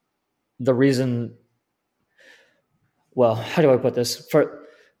the reason, well, how do I put this?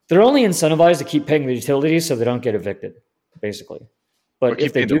 They're only incentivized to keep paying the utilities so they don't get evicted, basically. But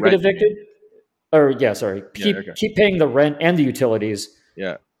if they do get evicted, keep paying the rent and the utilities,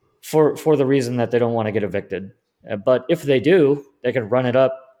 for the reason that they don't want to get evicted. But if they do, they can run it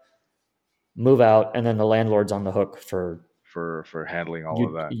up, move out, and then the landlord's on the hook for handling all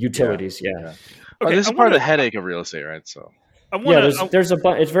of that utilities. Yeah. Okay, this is part of the headache of real estate, right? So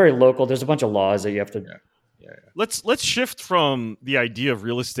it's very local. There's a bunch of laws that you have to. Yeah. Let's shift from the idea of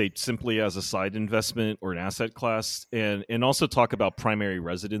real estate simply as a side investment or an asset class, and also talk about primary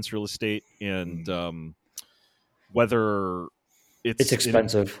residence real estate and whether it's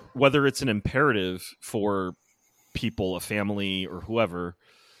expensive, whether it's an imperative for people, a family, or whoever,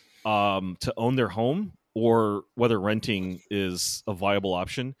 to own their home, or whether renting is a viable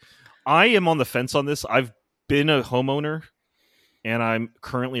option. I am on the fence on this. I've been a homeowner, and I'm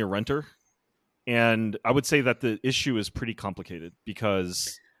currently a renter. And I would say that the issue is pretty complicated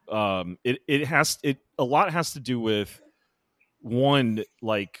because a lot has to do with, one,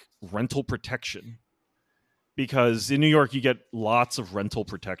 like rental protection. Because in New York, you get lots of rental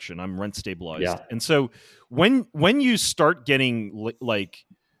protection. I'm rent stabilized. And so when you start getting like,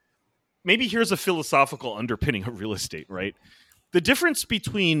 maybe here's a philosophical underpinning of real estate, right? The difference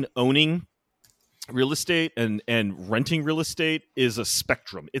between owning real estate and renting real estate is a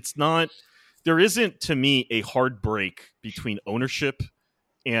spectrum. There isn't, to me, a hard break between ownership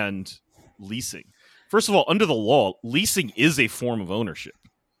and leasing. First of all, under the law, leasing is a form of ownership,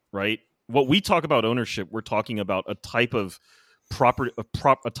 right? What we talk about ownership, we're talking about a type of property,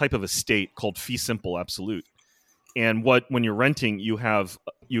 a type of estate called fee simple absolute. And when you're renting, you have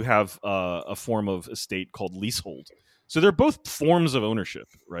a form of estate called leasehold. So they're both forms of ownership,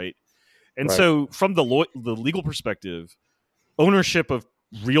 right? And Right. so from the legal perspective, ownership of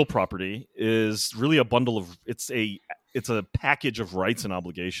real property is really a bundle of it's a package of rights and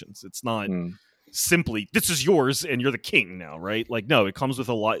obligations. It's not simply this is yours and you're the king now, right? Like, no, it comes with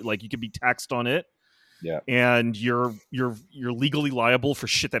a lot. Like, you can be taxed on it. Yeah. And you're legally liable for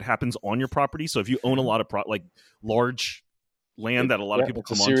shit that happens on your property. So if you own a lot of like large land that a lot of people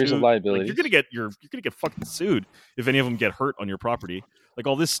come onto, series of liabilities. Like, you're gonna get fucking sued if any of them get hurt on your property. Like,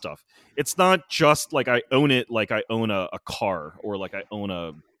 all this stuff. It's not just like I own it, like I own a car, or like I own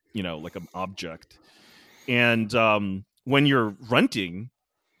a like an object. And when you're renting,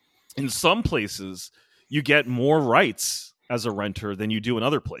 in some places you get more rights as a renter than you do in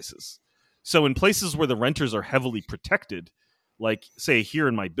other places. So in places where the renters are heavily protected, like say here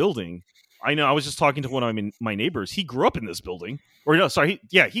in my building, I know I was just talking to one of my neighbors. He grew up in this building, or no, sorry,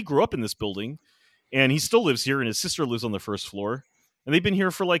 he grew up in this building, and he still lives here, and his sister lives on the first floor, and they've been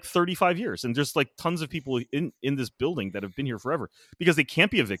here for like 35 years. And there's like tons of people in this building that have been here forever because they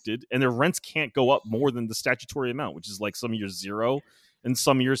can't be evicted, and their rents can't go up more than the statutory amount, which is like some years 0 and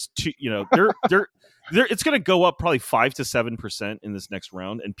some years 2. They're it's going to go up probably 5 to 7% in this next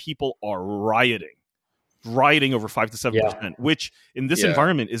round, and people are rioting over 5 to 7%, which in this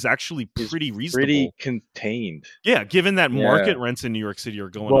environment is actually pretty reasonable, pretty contained. Yeah, given that market rents in New York City are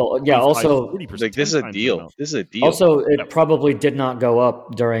going up. Yeah, also, like, this is a deal. Also, it probably did not go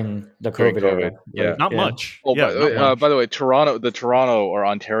up during the COVID era. Yeah, not much. Oh, much. By the way, the Toronto or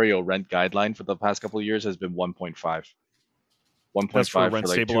Ontario rent guideline for the past couple of years has been 1.5. 1.5 That's for rent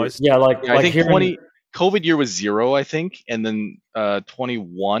stabilized. I think COVID year was 0, I think, and then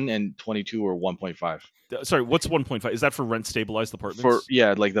 21 and 22 were 1.5. Sorry, what's 1.5? Is that for rent stabilized apartments?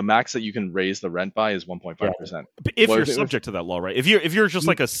 Like the max that you can raise the rent by is 1.5%. If you're subject to that law, right? If you're just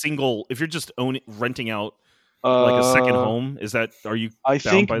like if you're just renting out like a second home, are you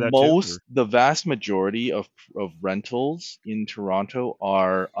bound by that too? The vast majority of rentals in Toronto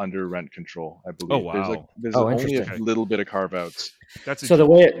are under rent control, I believe. Oh, wow. There's only a little bit of carve outs. So the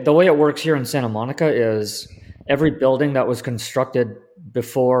way it works here in Santa Monica is every building that was constructed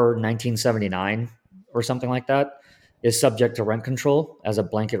before 1979 or something like that is subject to rent control as a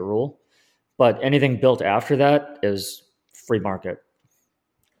blanket rule. But anything built after that is free market.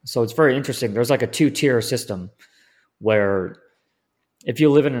 So it's very interesting. There's like a 2-tier system where if you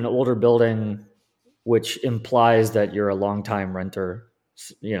live in an older building, which implies that you're a long-time renter,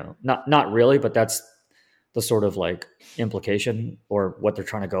 not really, but that's the sort of like implication or what they're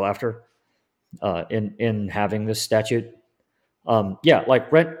trying to go after in having this statute.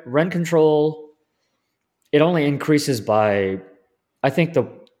 Like rent control, it only increases by, I think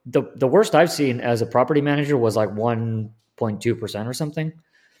the worst I've seen as a property manager was like 1.2% or something.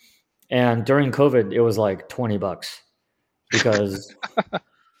 And during COVID, it was like $20 because,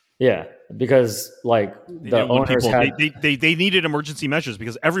 because like the owners they needed emergency measures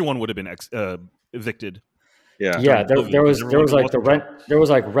because everyone would have been evicted. There was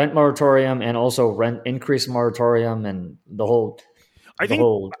like rent moratorium and also rent increase moratorium and the whole. I think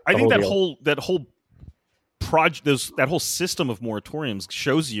that whole project, that whole system of moratoriums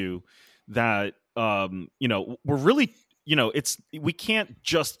shows you that we're really. We can't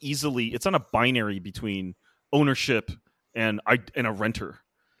just easily. It's not a binary between ownership and a renter.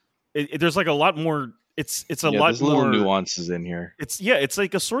 There's like a lot more. It's a lot there's more little nuances in here. It's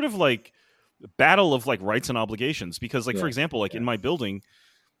like a sort of like battle of like rights and obligations because for example, like in my building,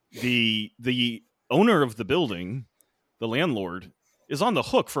 the owner of the building, the landlord, is on the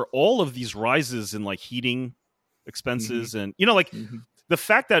hook for all of these rises in like heating expenses and the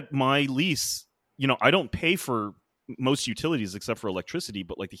fact that my lease, I don't pay for most utilities except for electricity,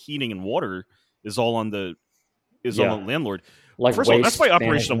 but like the heating and water is all on the landlord. Like first of all, that's by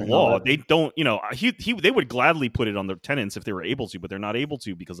operation of law. They don't, they would gladly put it on the tenants if they were able to, but they're not able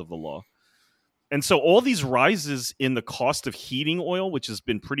to because of the law. And so all these rises in the cost of heating oil, which has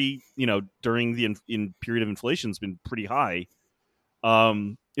been pretty, during the period of inflation, has been pretty high.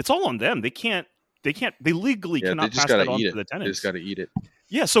 It's all on them. They legally cannot pass that on to the tenants. They just got to eat it.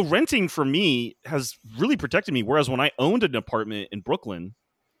 Yeah, so renting for me has really protected me. Whereas when I owned an apartment in Brooklyn,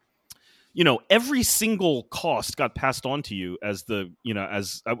 every single cost got passed on to you as it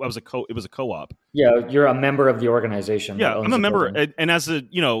was a co-op. Yeah, you're a member of the organization. Yeah, I'm a member, and as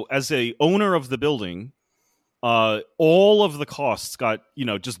a owner of the building, all of the costs got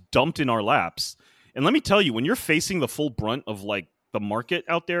just dumped in our laps. And let me tell you, when you're facing the full brunt of like the market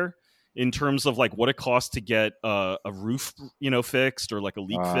out there, in terms of like what it costs to get a roof, fixed or like a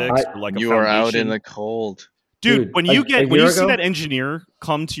leak fixed or like a foundation. You are out in the cold. Dude, when you see ago, that engineer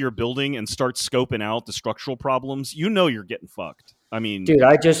come to your building and start scoping out the structural problems, you know you're getting fucked. I mean, dude,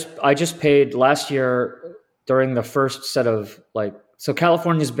 I just paid last year during the first set of so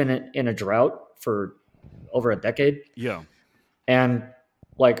California's been in a drought for over a decade. Yeah. And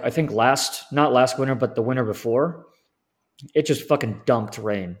I think not last winter, but the winter before, it just fucking dumped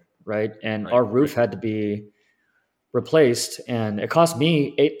rain, right? And our roof had to be replaced, and it cost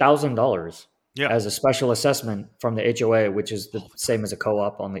me $8,000 as a special assessment from the HOA, which is the same as a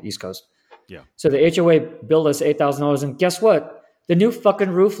co-op on the East Coast. Yeah. So the HOA billed us $8,000, and guess what? The new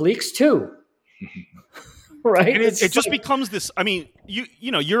fucking roof leaks too. Right? And it just becomes this. I mean,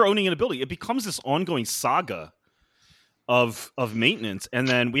 you're owning in a building. It becomes this ongoing saga of maintenance. And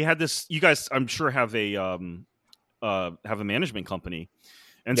then we had this. You guys, I'm sure, have a management company,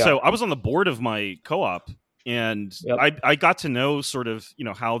 and so I was on the board of my co-op. And I got to know sort of,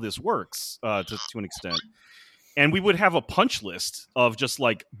 how this works to an extent. And we would have a punch list of just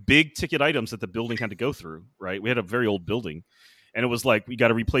like big ticket items that the building had to go through, right? We had a very old building. And it was like, we got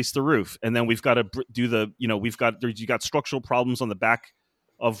to replace the roof. And then we've got to do you got structural problems on the back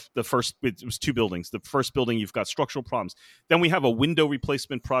of the first, it was 2 buildings. The first building, you've got structural problems. Then we have a window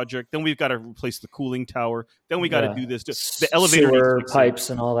replacement project. Then we've got to replace the cooling tower. Then we got to do this. The elevator sewer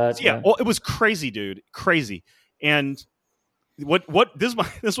pipes and all that. Yeah. Well, it was crazy, dude. Crazy. And this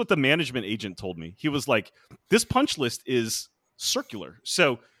is what the management agent told me. He was like, this punch list is circular.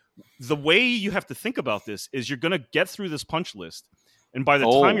 So the way you have to think about this is you're going to get through this punch list. And by the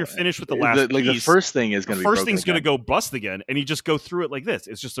time you're finished with the last piece, the first thing is going to go bust again, and you just go through it like this.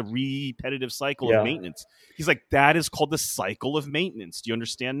 It's just a repetitive cycle of maintenance. He's like, that is called the cycle of maintenance. Do you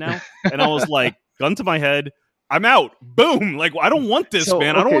understand now? And I was like, gun to my head, I'm out. Boom! Like, I don't want this,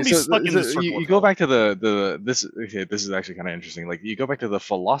 man. I don't want to be stuck in this circle. You go back to this. Okay, this is actually kind of interesting. Like, you go back to the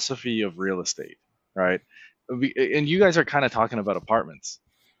philosophy of real estate, right? And you guys are kind of talking about apartments.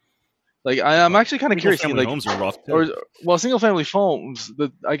 Like, I'm actually kind of curious. Single-family homes are rough too. Single-family homes.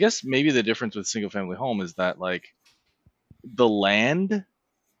 I guess maybe the difference with single-family home is that like the land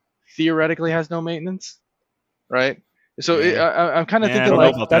theoretically has no maintenance, right? So I'm kind of thinking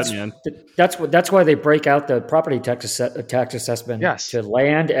like that's why they break out the property tax assessment to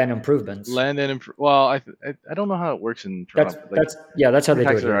land and improvements. Well, I don't know how it works in Toronto. That's how they do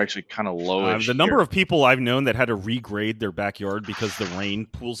it. Taxes are actually kind of lowish. The number of people I've known that had to regrade their backyard because the rain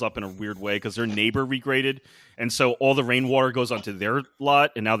pools up in a weird way because their neighbor regraded, and so all the rainwater goes onto their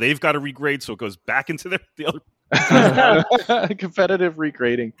lot, and now they've got to regrade, so it goes back into the other. Competitive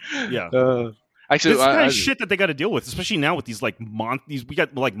regrading. Yeah. Actually, this kind of shit that they got to deal with, especially now with these we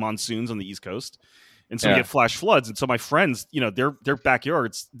got like monsoons on the East Coast, and so we get flash floods. And so my friends, their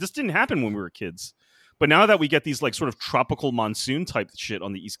backyards. This didn't happen when we were kids, but now that we get these like sort of tropical monsoon type shit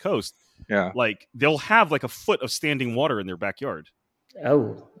on the East Coast, like they'll have like a foot of standing water in their backyard.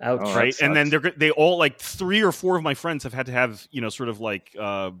 Oh, ouch! Right, and then they all like 3 or 4 of my friends have had to have sort of like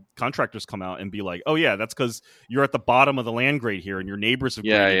contractors come out and be like, oh yeah, that's because you're at the bottom of the land grade here, and your neighbors have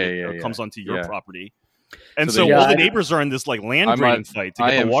comes onto your property, and so all the neighbors are in this like land grading fight to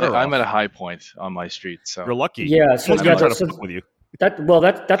get the water off. I'm at a high point on my street, so you're lucky. Yeah, so I'm gonna try to fuck with you.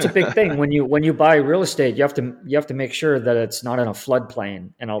 That's a big thing when you buy real estate. You have to make sure that it's not in a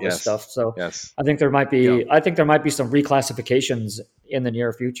floodplain and all this stuff. So I think there might be some reclassifications in the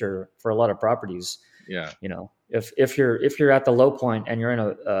near future for a lot of properties. Yeah, if you're at the low point and you're in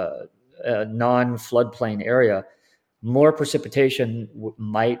a non-floodplain area, more precipitation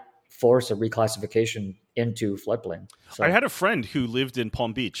might force a reclassification into floodplain. So. I had a friend who lived in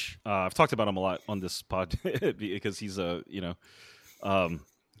Palm Beach. I've talked about him a lot on this pod because he's he's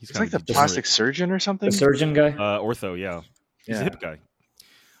like the plastic surgeon or something. The surgeon guy, ortho, he's a hip guy.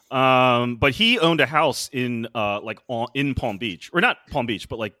 But he owned a house in in Palm Beach, or not Palm Beach,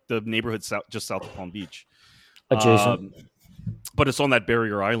 but like the neighborhood just south of Palm Beach, adjacent. But it's on that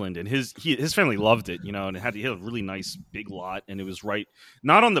barrier island, and his family loved it, and he had a really nice big lot, and it was right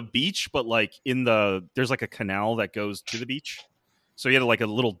not on the beach, but like there's like a canal that goes to the beach, so he had like a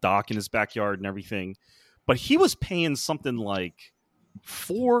little dock in his backyard and everything. But he was paying something like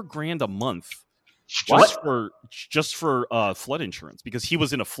 $4,000 a month just for flood insurance because he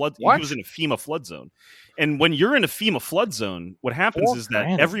was in a flood. He was in a FEMA flood zone, and when you're in a FEMA flood zone, what happens is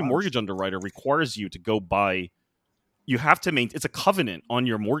that every mortgage underwriter requires you to go buy. You have to maintain. It's a covenant on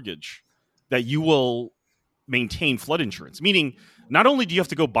your mortgage that you will maintain flood insurance. Meaning, not only do you have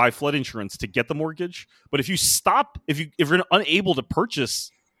to go buy flood insurance to get the mortgage, but if you're unable to purchase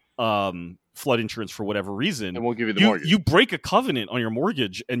flood insurance for whatever reason, it won't give you the mortgage. You break a covenant on your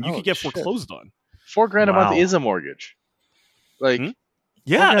mortgage, and you could get foreclosed on. $4,000 a month is a mortgage. Like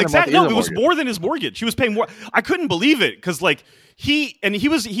Yeah, exactly. No, it was more than his mortgage. He was paying more. I couldn't believe it because like he's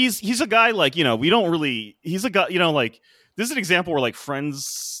a guy like, you know, we don't really, he's a guy, you know, like this is an example where like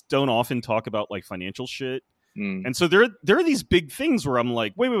friends don't often talk about like financial shit. And so there are these big things where I'm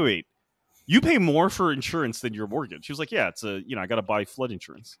like, wait. You pay more for insurance than your mortgage. He was like, yeah, it's I got to buy flood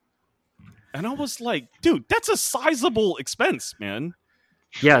insurance. And I was like, dude, that's a sizable expense, man.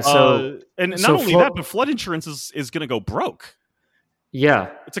 Yeah. So, and not only that, but flood insurance is going to go broke.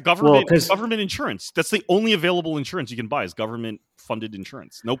 Yeah. It's a government insurance. That's the only available insurance you can buy is government funded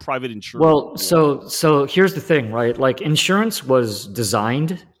insurance. No private insurance. Well, so here's the thing, right? Like insurance was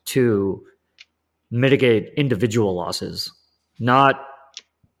designed to mitigate individual losses, not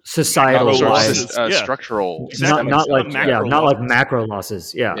societal losses. Structural. Exactly. Not like macro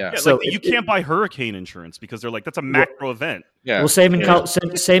losses. Yeah. So like, you can't buy hurricane insurance because they're like that's a macro event. Yeah. Well, same in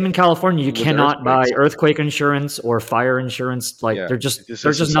California. You cannot buy earthquake insurance or fire insurance. Like they're just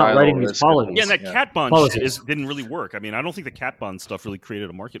not writing these policies. Yeah, and that cat bond shit didn't really work. I mean, I don't think the cat bond stuff really created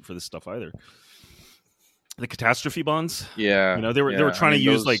a market for this stuff either. The catastrophe bonds. Yeah. You know, they were trying to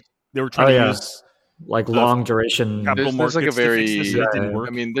use like long duration capital markets. There's like a very, didn't work.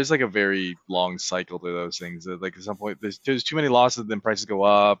 I mean, there's like a very long cycle to those things. Like at some point, there's too many losses, then prices go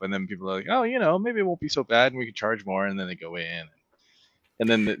up, and then people are like, oh, you know, maybe it won't be so bad, and we can charge more, and then they go in, and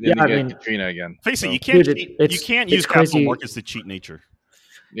then you get Katrina again. Face it, you can't use capital markets to cheat nature.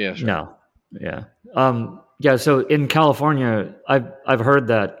 Yeah, sure. No, yeah, So in California, I've heard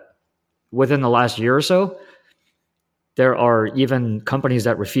that within the last year or so, there are even companies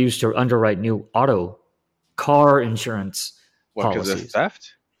that refuse to underwrite new car insurance policies. Because of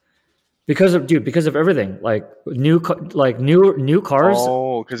theft? Because of everything, like new cars.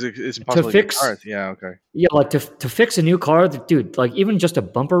 Oh, because it's impossible to fix cars. Yeah, okay. Yeah, like to fix a new car, dude. Like even just a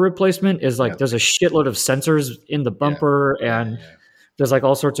bumper replacement is like there's a shitload of sensors in the bumper, and there's like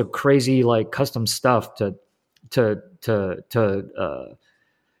all sorts of crazy like custom stuff to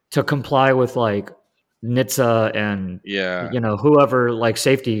comply with like NHTSA and whoever like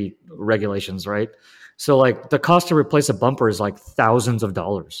safety regulations, right? So like the cost to replace a bumper is like thousands of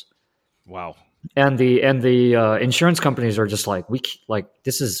dollars. Wow. And the insurance companies are just like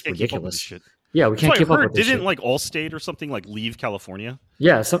this is ridiculous. Yeah, we can't keep up with this. Didn't like Allstate or something like leave California?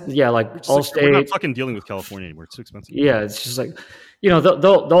 Yeah, like Allstate. We're not fucking dealing with California anymore. It's too expensive. Yeah, it's just like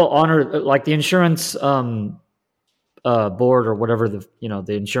they'll honor like the insurance board or whatever the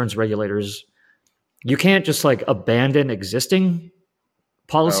insurance regulators. You can't just like abandon existing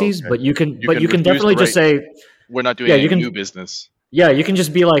policies, but you can definitely just say we're not doing any new business. Yeah, you can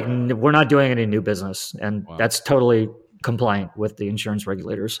just be like, we're not doing any new business, and that's totally compliant with the insurance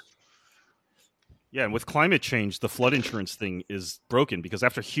regulators. Yeah, and with climate change, the flood insurance thing is broken because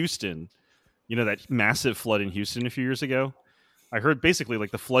after Houston, that massive flood in Houston a few years ago, I heard basically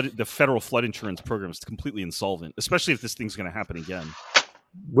like the federal flood insurance program is completely insolvent, especially if this thing's going to happen again.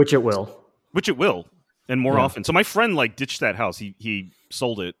 Which it will. And more often. So my friend like ditched that house. He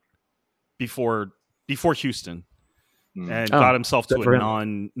sold it before Houston, and got himself to a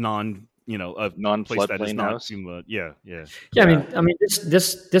non-floodplain house. Yeah. I mean,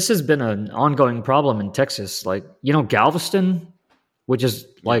 this has been an ongoing problem in Texas. Like Galveston, which is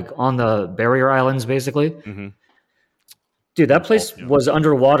like on the barrier islands, basically. Mm-hmm. Dude, that place was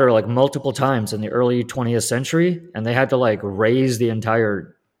underwater like multiple times in the early 20th century, and they had to like raise the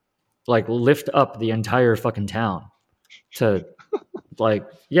entire. Like lift up the entire fucking town to they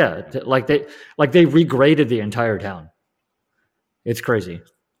regraded the entire town. It's crazy.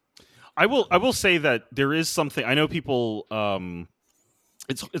 I will say that there is something I know people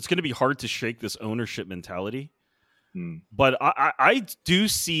it's going to be hard to shake this ownership mentality. But I do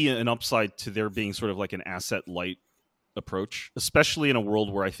see an upside to there being sort of like an asset light approach, especially in a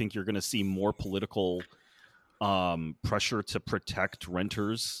world where I think you're going to see more political pressure to protect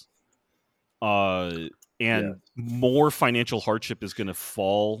renters. More financial hardship is going to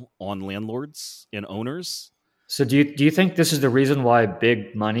fall on landlords and owners. So do you think this is the reason why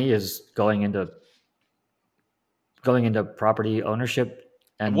big money is going into property ownership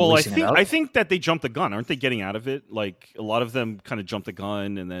and leasing it out? I think that they jumped the gun. Aren't they getting out of it? Like a lot of them kind of jumped the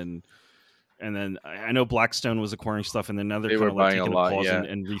gun, and then I know Blackstone was acquiring stuff, and then now they're kind of like taking a pause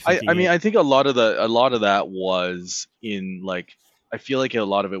and rethinking. I mean, I think a lot of that was in like. I feel like a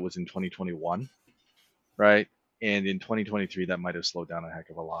lot of it was in 2021, right? And in 2023, that might have slowed down a heck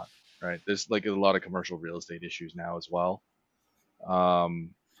of a lot, right? There's like a lot of commercial real estate issues now as well, and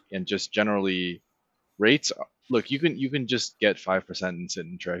just generally, rates. Look, you can just get 5% and sit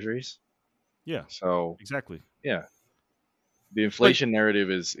in treasuries. Yeah. So exactly. Yeah. The inflation narrative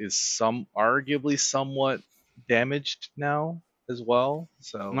is arguably somewhat damaged now as well.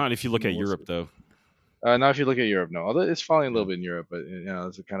 So Not if you look at we'll Europe, see. though. Now, if you look at Europe, no, although it's falling a little bit in Europe, but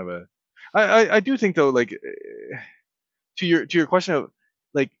it's a kind of a. I do think though, like to your question of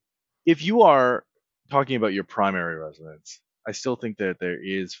like if you are talking about your primary residence, I still think that there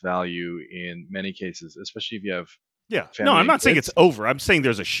is value in many cases, especially if you have Yeah. family No, I'm and not saying kids. it's over. I'm saying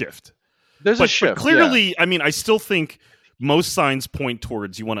there's a shift. There's a But shift. clearly, Yeah. I mean, I still think most signs point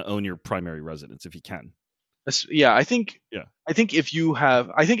towards you want to own your primary residence if you can. Yeah, I think. Yeah. I think if you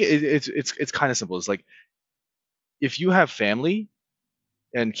have, I think it's kind of simple. It's like if you have family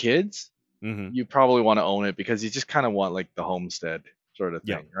and kids, Mm-hmm. you probably want to own it because you just kind of want like the homestead sort of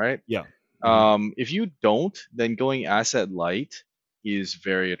Yeah. thing, right? Yeah. Mm-hmm. If you don't, then going asset light is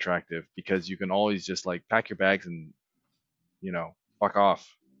very attractive because you can always just like pack your bags and fuck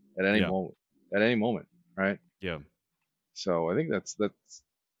off at any moment. At any moment, right? Yeah. So I think that's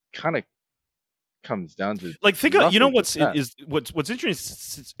kind of comes down to like think of, what's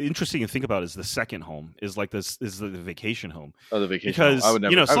interesting to think about is the second home is like this is the vacation home. Oh, the vacation because home. I would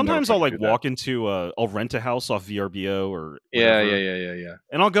never, sometimes I'll like do that. walk into I'll rent a house off VRBO or yeah,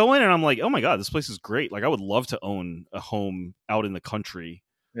 and I'll go in and I'm like, oh my god, this place is great. Like I would love to own a home out in the country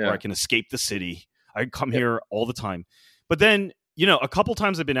where I can escape the city. I come here all the time, but then a couple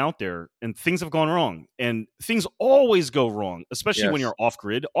times I've been out there and things have gone wrong, and things always go wrong, especially when you're off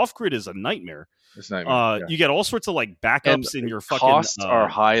grid. Off grid is a nightmare. It's a nightmare. You get all sorts of like backups in your fucking costs are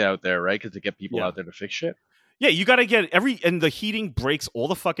high out there, right? Because to get people out there to fix shit. Yeah, you got to get and the heating breaks all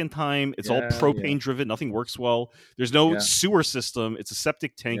the fucking time. It's all propane driven. Nothing works well. There's no sewer system. It's a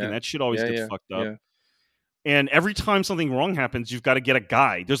septic tank, and that shit always gets fucked up. Yeah. And every time something wrong happens, you've got to get a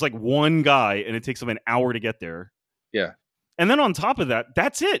guy. There's like one guy, and it takes them an hour to get there. Yeah. And then on top of that,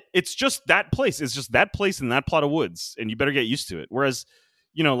 that's it. It's just that place. It's just that place and that plot of woods, and you better get used to it. Whereas,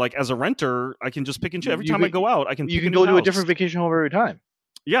 like as a renter, I can just pick and choose. Every time I go out, I can. You can go to a different vacation home every time.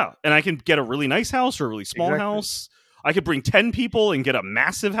 Yeah, and I can get a really nice house or a really small house. I could bring 10 people and get a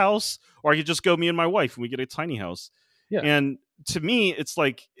massive house, or I could just go me and my wife and we get a tiny house. Yeah. And to me, it's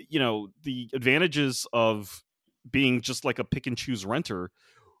like the advantages of being just like a pick and choose renter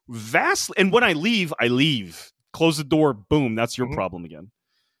vastly. And when I leave. Close the door, boom, that's your problem again,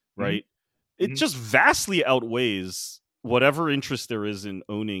 right? It just vastly outweighs whatever interest there is in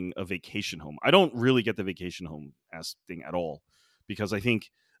owning a vacation home. I don't really get the vacation home thing at all, because I think,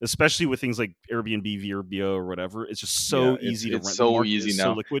 especially with things like Airbnb, VRBO, or whatever, it's just so easy to rent. It's so easy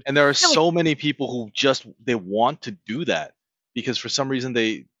now, so liquid. And there are so many people who just they want to do that because for some reason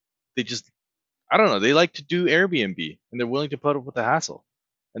they just, I don't know, they like to do Airbnb and they're willing to put up with the hassle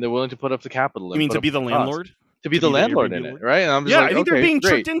and they're willing to put up the capital. You mean to be the landlord? To be the landlord in it, right? And I'm just I think they're being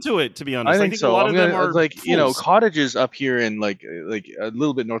tricked into it. To be honest, I think so. A lot of them are like fools. Cottages up here in like a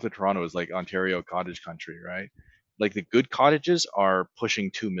little bit north of Toronto is like Ontario cottage country, right? Like the good cottages are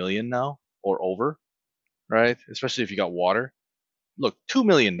pushing $2 million now or over, right? Especially if you got water. Look, $2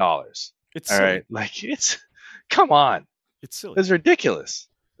 million. It's all silly. right. Like come on, it's silly. It's ridiculous.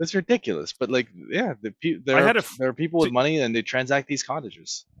 It's ridiculous. But like, yeah, there are people with money and they transact these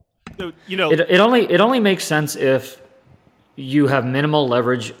cottages. So, it only makes sense if you have minimal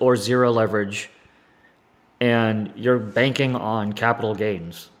leverage or zero leverage, and you're banking on capital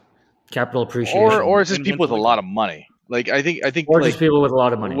gains, capital appreciation, or it's just people with a lot of money. Like I think, or like, just people with a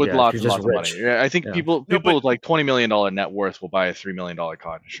lot of money, with lots of money. Yeah, I think people with like $20 million net worth will buy a $3 million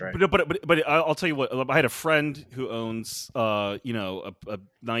cottage, right? But I'll tell you what. I had a friend who owns, a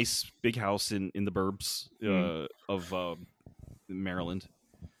nice big house in the burbs of Maryland.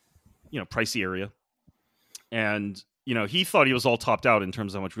 Pricey area. And, he thought he was all topped out in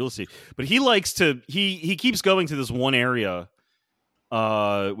terms of how much real estate. But he likes to, he keeps going to this one area,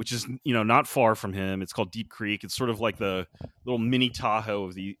 which is, not far from him. It's called Deep Creek. It's sort of like the little mini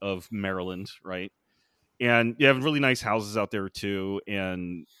Tahoe of Maryland, right? And you have really nice houses out there too.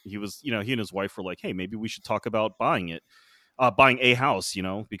 And he was, he and his wife were like, hey, maybe we should talk about buying a house,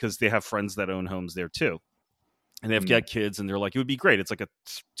 because they have friends that own homes there too. And they've got kids, and they're like, it would be great. It's like a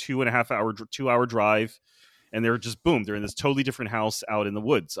 2.5-hour drive, and they're just boom. They're in this totally different house out in the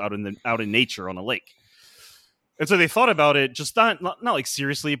woods, out in nature on a lake. And so they thought about it, just not like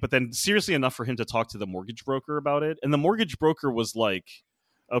seriously, but then seriously enough for him to talk to the mortgage broker about it. And the mortgage broker was like,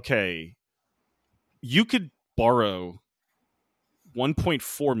 okay, you could borrow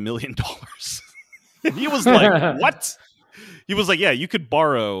 $1.4 million. And he was like, what? He was like, yeah, you could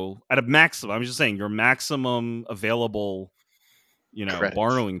borrow at a maximum. I'm just saying your maximum available,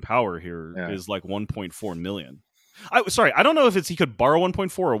 borrowing power here is like 1.4 million. I don't know if he could borrow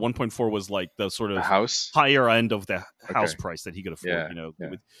 1.4 or 1.4 was like the sort of house higher end of the house price that he could afford. Yeah.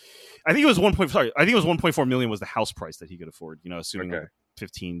 I think it was 1.4 million was the house price that he could afford. Assuming like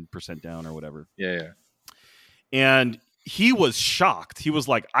 15% down or whatever. Yeah. And he was shocked. He was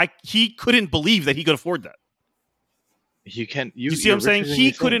like, he couldn't believe that he could afford that. You see what I'm saying?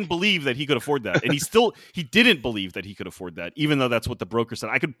 He couldn't believe that he could afford that. And he didn't believe that he could afford that, even though that's what the broker said.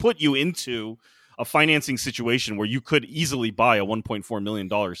 I could put you into a financing situation where you could easily buy a $1.4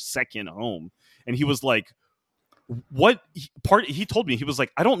 million second home. And he was like, he told me, he was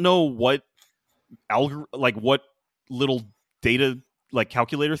like, I don't know what what little data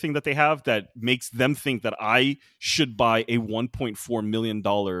calculator thing that they have that makes them think that I should buy a $1.4 million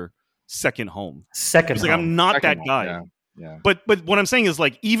second home. He's like, I'm not that guy. Yeah. But what I'm saying is,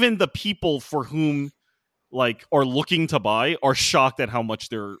 like, even the people for whom are looking to buy are shocked at how much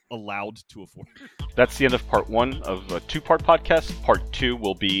they're allowed to afford. That's the end of part 1 of a 2-part podcast. Part 2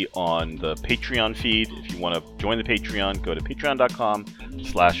 will be on the Patreon feed. If you want to join the Patreon, go to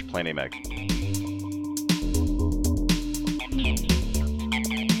patreon.com/PlanAMeg.